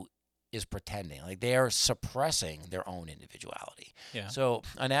who is pretending, like they are suppressing their own individuality. Yeah. So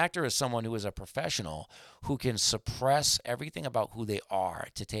an actor is someone who is a professional who can suppress everything about who they are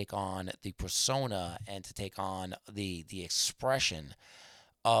to take on the persona and to take on the expression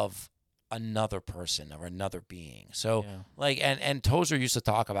of another person or another being. So and Tozer used to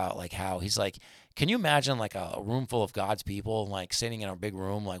talk about like how he's like, can you imagine like a room full of God's people, like sitting in a big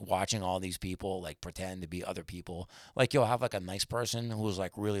room, like watching all these people like pretend to be other people? Like you'll have like a nice person who's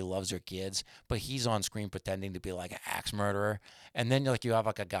like really loves their kids, but he's on screen pretending to be like an axe murderer. And then you have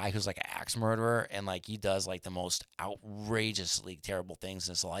like a guy who's like an axe murderer and like he does like the most outrageously terrible things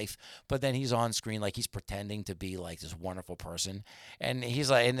in his life. But then he's on screen like he's pretending to be like this wonderful person. And he's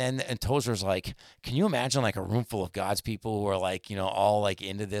like, and Tozer's like, can you imagine like a room full of God's people who are like, all like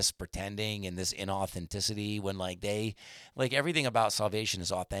into this pretending and this inauthenticity when like they like everything about salvation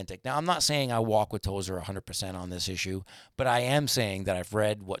is authentic. Now I'm not saying I walk with Tozer 100% on this issue, but I am saying that I've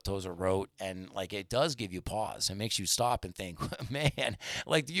read what Tozer wrote and like it does give you pause. It makes you stop and think, man,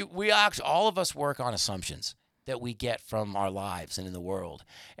 like all of us work on assumptions that we get from our lives and in the world.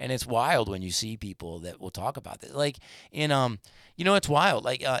 And it's wild when you see people that will talk about this. Like in it's wild.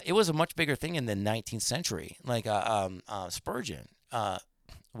 Like it was a much bigger thing in the 19th century. Like Spurgeon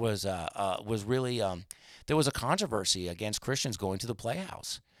was really there was a controversy against Christians going to the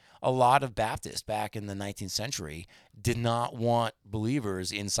Playhouse. A lot of Baptists back in the 19th century did not want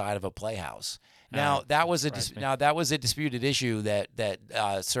believers inside of a playhouse. Now that was a disputed issue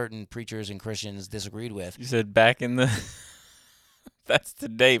that certain preachers and Christians disagreed with. You said back in the that's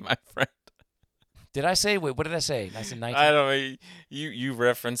today, my friend. Did I say? Wait, what did I say? I said 19. I don't know. You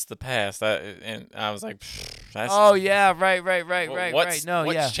referenced the past, and I was like, that's. Oh yeah, right.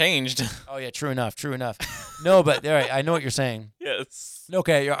 What's changed? Oh yeah, true enough. No, but all right, I know what you're saying. Yes.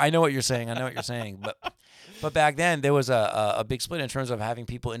 Okay, I know what you're saying. But back then there was a big split in terms of having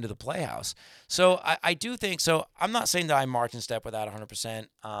people into the Playhouse. So I do think so. I'm not saying that I march in step with that 100%,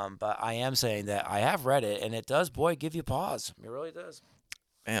 but I am saying that I have read it, and it does, give you pause. It really does.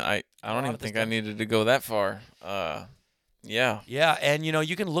 Man, I don't even think I needed to go that far. Yeah. Yeah, and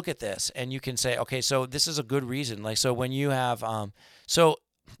you can look at this and you can say, okay, so this is a good reason. Like, so when you have, so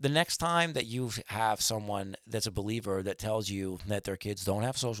the next time that you have someone that's a believer that tells you that their kids don't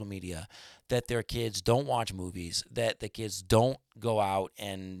have social media, that their kids don't watch movies, that the kids don't go out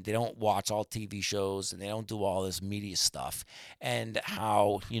and they don't watch all TV shows and they don't do all this media stuff, and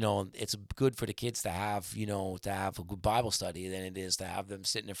how, it's good for the kids to have a good Bible study than it is to have them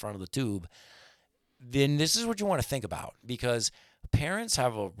sitting in front of the tube, then this is what you want to think about, because parents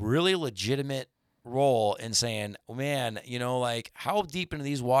have a really legitimate role in saying, man, like how deep into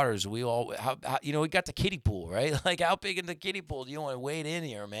these waters we all, how we got the kiddie pool, right? Like how big in the kiddie pool do you want to wade in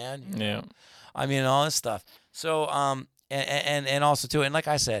here, man? Yeah. I mean, all this stuff. So, and also too, and like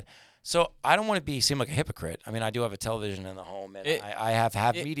I said, so I don't want to seem like a hypocrite. I mean, I do have a television in the home, and I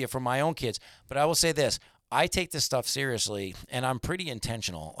have media for my own kids. But I will say this: I take this stuff seriously, and I'm pretty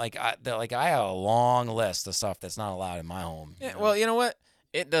intentional. Like I have a long list of stuff that's not allowed in my home. Yeah. Well, you know what?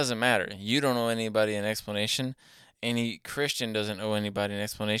 It doesn't matter. You don't owe anybody an explanation. Any Christian doesn't owe anybody an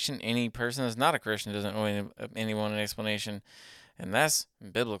explanation. Any person that's not a Christian doesn't owe anyone an explanation, and that's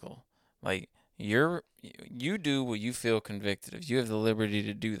biblical. Like you do what you feel convicted of. You have the liberty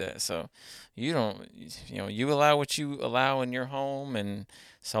to do that. So you don't, you allow what you allow in your home, and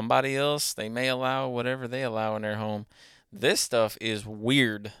somebody else, they may allow whatever they allow in their home. This stuff is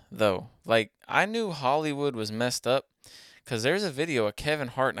weird, though. Like, I knew Hollywood was messed up because there's a video of Kevin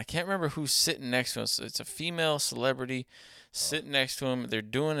Hart, and I can't remember who's sitting next to him. So it's a female celebrity sitting next to him. They're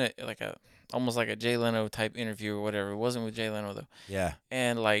doing it almost like a Jay Leno type interview or whatever. It wasn't with Jay Leno, though. Yeah.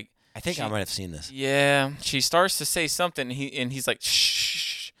 And like, I think I might have seen this. Yeah, she starts to say something, and he's like,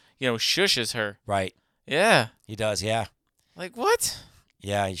 shh, shushes her. Right. Yeah. He does, yeah. Like, what?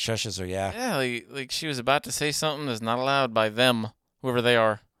 Yeah, he shushes her, yeah. Yeah, like she was about to say something that's not allowed by them, whoever they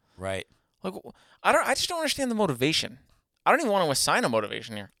are. Right. Like, I just don't understand the motivation. I don't even want to assign a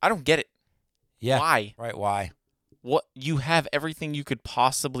motivation here. I don't get it. Yeah. Why? Right, why? What, you have everything you could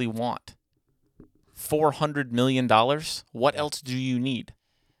possibly want. $400 million? What else do you need?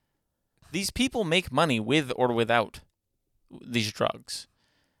 These people make money with or without these drugs.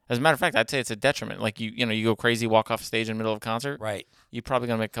 As a matter of fact, I'd say it's a detriment. Like, you go crazy, walk off stage in the middle of a concert. Right. You're probably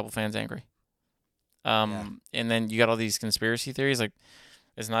going to make a couple fans angry. And then you got all these conspiracy theories. Like,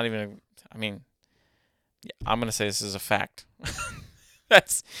 it's not even, I'm going to say this is a fact.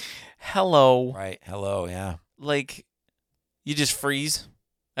 That's, hello. Right, hello, yeah. Like, you just freeze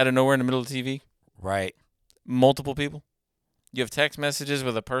out of nowhere in the middle of the TV. Right. Multiple people. You have text messages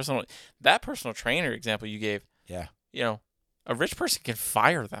with that personal trainer example you gave. Yeah. A rich person can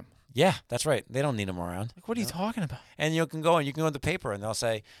fire them. Yeah, that's right. They don't need them around. Like, what are you talking about? And you can go to the paper, and they'll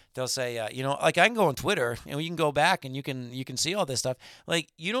say, like I can go on Twitter, and you can go back, and you can see all this stuff. Like,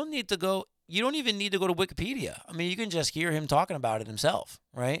 you don't even need to go to Wikipedia. I mean, you can just hear him talking about it himself,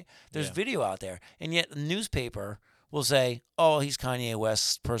 right? There's video out there, and yet the newspaper will say, "Oh, he's Kanye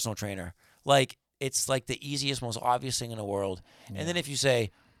West's personal trainer." Like, it's like the easiest, most obvious thing in the world. Yeah. And then if you say,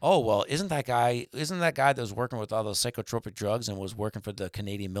 "Oh, well, isn't that guy that was working with all those psychotropic drugs and was working for the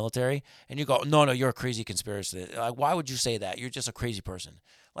Canadian military?" And you go, "No, you're a crazy conspiracy. Like, why would you say that? You're just a crazy person."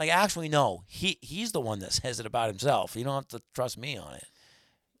 Like, actually, no. He's the one that says it about himself. You don't have to trust me on it.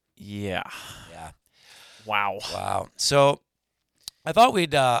 Yeah. Yeah. Wow. So I thought we'd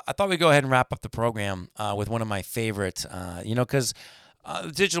go ahead and wrap up the program with one of my favorite, because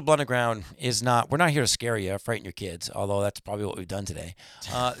the Digital Blunderground is not. We're not here to scare you, frighten your kids. Although that's probably what we've done today.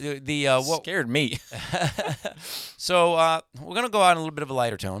 What scared me. So we're gonna go out in a little bit of a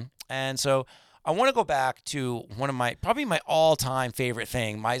lighter tone, and so I want to go back to one of my all-time favorite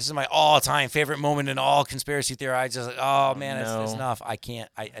thing. This is my all-time favorite moment in all conspiracy theory. I just it's enough. I can't.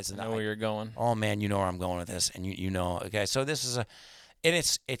 It's enough. I know where you're going. Oh man, you know where I'm going with this, and you know. Okay, so this is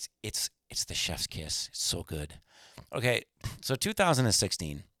it's the chef's kiss. It's so good. Okay, so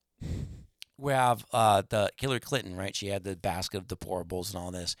 2016, we have the Hillary Clinton, right? She had the basket of deplorables and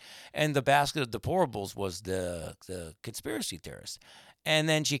all this, and the basket of deplorables was the conspiracy theorist. And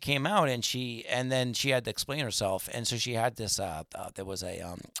then she came out and she had to explain herself, and so she had this. There was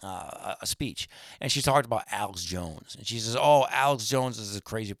a speech, and she talked about Alex Jones, and she says, "Oh, Alex Jones is a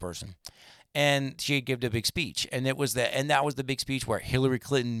crazy person," and she gave the big speech, and that was the big speech where Hillary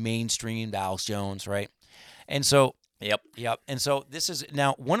Clinton mainstreamed Alex Jones, right? And so. Yep. And so this is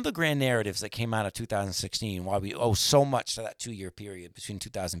now one of the grand narratives that came out of 2016, why we owe so much to that 2-year period between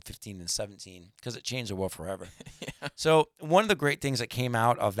 2015 and 17, because it changed the world forever. Yeah. So one of the great things that came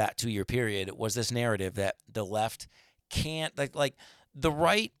out of that 2-year period was this narrative that the left can't, like the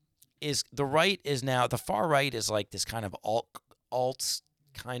right is now, the far right is like this kind of alt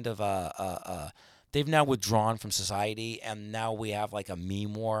kind of they've now withdrawn from society, and now we have like a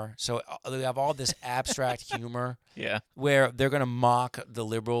meme war. So we have all this abstract humor, where they're going to mock the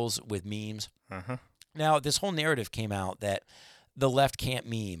liberals with memes. Uh-huh. Now, this whole narrative came out that the left can't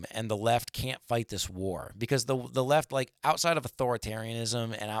meme and the left can't fight this war because the left, like outside of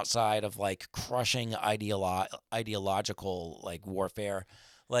authoritarianism and outside of like crushing ideological like warfare,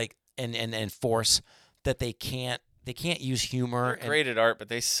 like and force, that they can't they can't use humor. They're great at art, but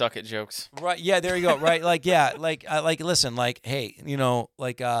they suck at jokes. Right. Yeah. There you go. Right. Like, yeah. Like, listen. Like, hey, you know,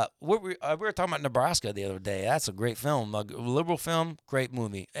 like, we were talking about Nebraska the other day. That's a great film, a liberal film, great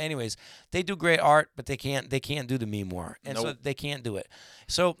movie. Anyways, they do great art, but they can't do the meme war, and so they can't do it.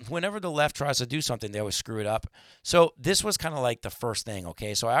 So whenever the left tries to do something, they always screw it up. So this was kind of like the first thing.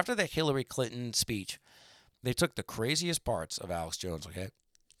 Okay. So after the Hillary Clinton speech, they took the craziest parts of Alex Jones. Okay,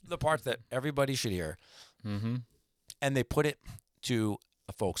 the parts that everybody should hear. Mm-hmm. And they put it to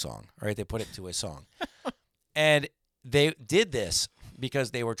a folk song, right? They put it to a song. And they did this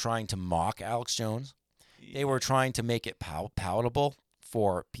because they were trying to mock Alex Jones. They were trying to make it palatable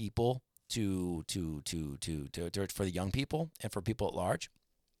for people for the young people and for people at large.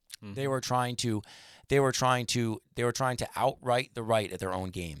 Mm-hmm. They were trying to outright the right at their own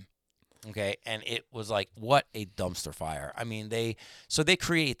game. Okay, and it was like, what a dumpster fire. I mean, they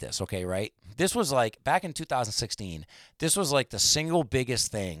create this, okay, right? This was like, back in 2016, this was like the single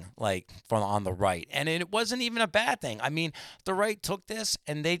biggest thing, like, on the right. And it wasn't even a bad thing. I mean, the right took this,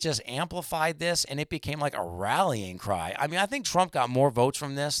 and they just amplified this, and it became like a rallying cry. I mean, I think Trump got more votes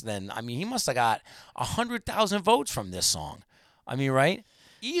from this than, I mean, he must have got 100,000 votes from this song. I mean, right?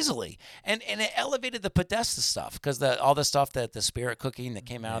 Easily. And it elevated the Podesta stuff, because all the stuff that the spirit cooking that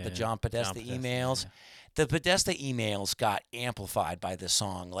came out of the John Podesta emails, the Podesta emails got amplified by this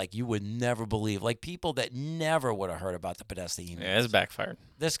song like you would never believe. Like people that never would have heard about the Podesta emails. Yeah, it's backfired.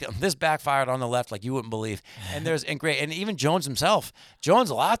 This backfired on the left like you wouldn't believe. And and even Jones himself,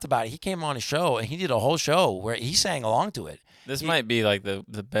 Jones laughed about it. He came on a show and he did a whole show where he sang along to it. This might be like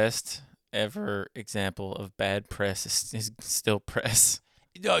the best ever example of bad press is still press.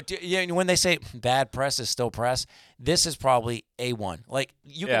 Yeah, when they say bad press is still press, this is probably A1. Like,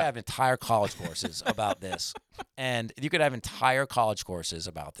 you could have entire college courses about this. And you could have entire college courses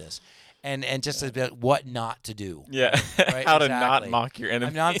about this. And just about what not to do. Yeah. Right? How to not mock your enemy. I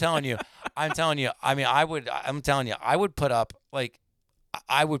mean, I'm telling you. I mean, I would put up, like,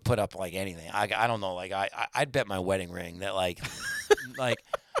 anything. I don't know. Like, I'd bet my wedding ring that, like,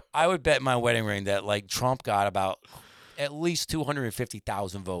 I would bet my wedding ring that, like, Trump got about at least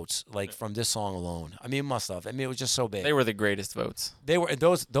 250,000 votes, like, from this song alone. I mean, it must have. I mean, it was just so big. They were the greatest votes. They were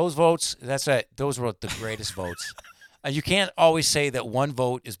those votes. That's right. Those were the greatest votes. You can't always say that one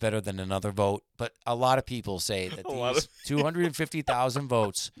vote is better than another vote, but a lot of people say that these 250,000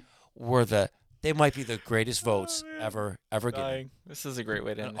 votes were they might be the greatest votes ever given. This is a great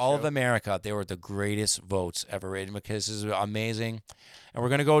way to end the all show. of America, they were the greatest votes ever written, because this is amazing. And we're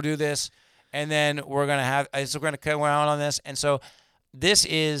going to go do this. And then we're gonna come around on this, and so this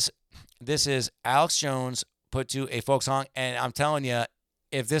is Alex Jones put to a folk song, and I'm telling you,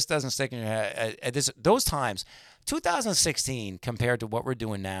 if this doesn't stick in your head, those times, 2016 compared to what we're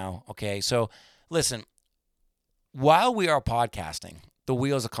doing now. Okay, so listen, while we are podcasting, the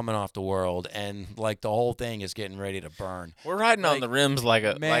wheels are coming off the world, and like the whole thing is getting ready to burn. We're riding on the rims like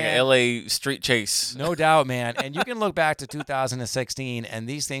a LA street chase. No doubt, man. And you can look back to 2016, and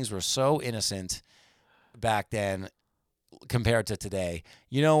these things were so innocent back then compared to today.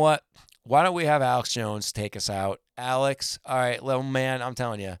 You know what? Why don't we have Alex Jones take us out? Alex, all right, little man, I'm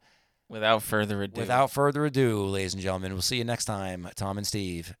telling you. Without further ado, ladies and gentlemen, we'll see you next time. Tom and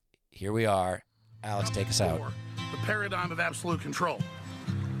Steve, here we are. Alex, take us out. The paradigm of absolute control.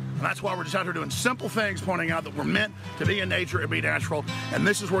 And that's why we're just out here doing simple things, pointing out that we're meant to be in nature and be natural. And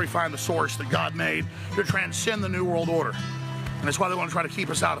this is where we find the source that God made to transcend the New World Order. And that's why they want to try to keep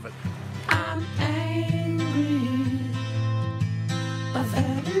us out of it. I'm angry. I've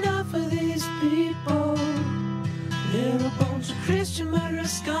had enough of these people. They're a bunch of Christian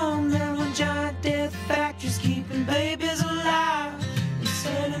murderers scum. They're on giant death factories keeping babies alive.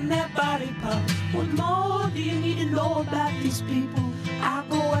 Selling their body parts. What more do you need to know about these people? I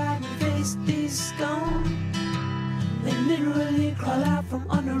go out and face these scum. They literally crawl out from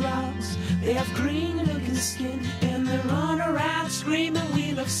under rocks. They have green looking skin, and they run around screaming,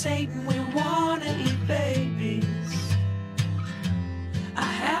 we love Satan, we wanna eat babies. I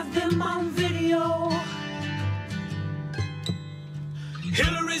have them on video.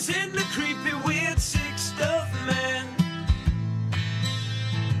 Hillary's in the creepy weird sick stuff, man.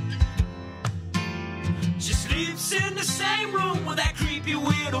 She sleeps in the same room with that creepy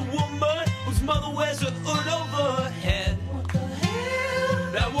weird woman whose mother wears a hood over her head. What the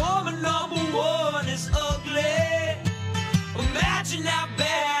hell? That woman number one is ugly. Imagine how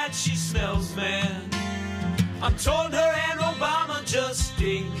bad she smells, man. I'm told her and Obama just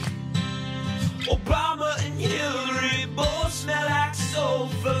stink. Obama and Hillary both smell like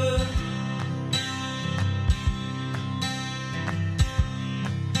sulfur.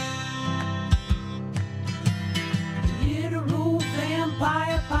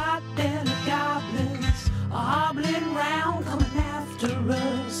 vampire pot, then the goblins are hobbling round, coming after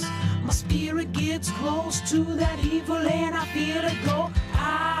us. My spirit gets close to that evil and I feel it go.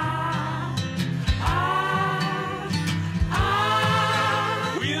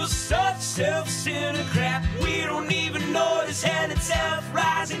 We're such self-centered crap, we don't even notice hell itself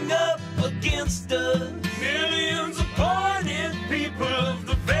rising up against us. Millions of pointed people of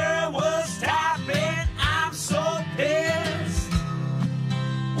the very worst type, and I'm so pissed.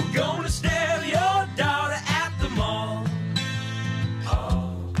 We're gonna stab your daughter at the mall.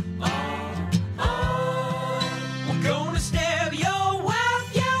 We're gonna stab your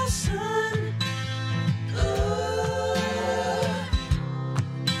wife, your son.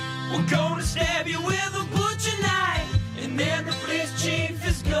 We're gonna stab you with a butcher knife.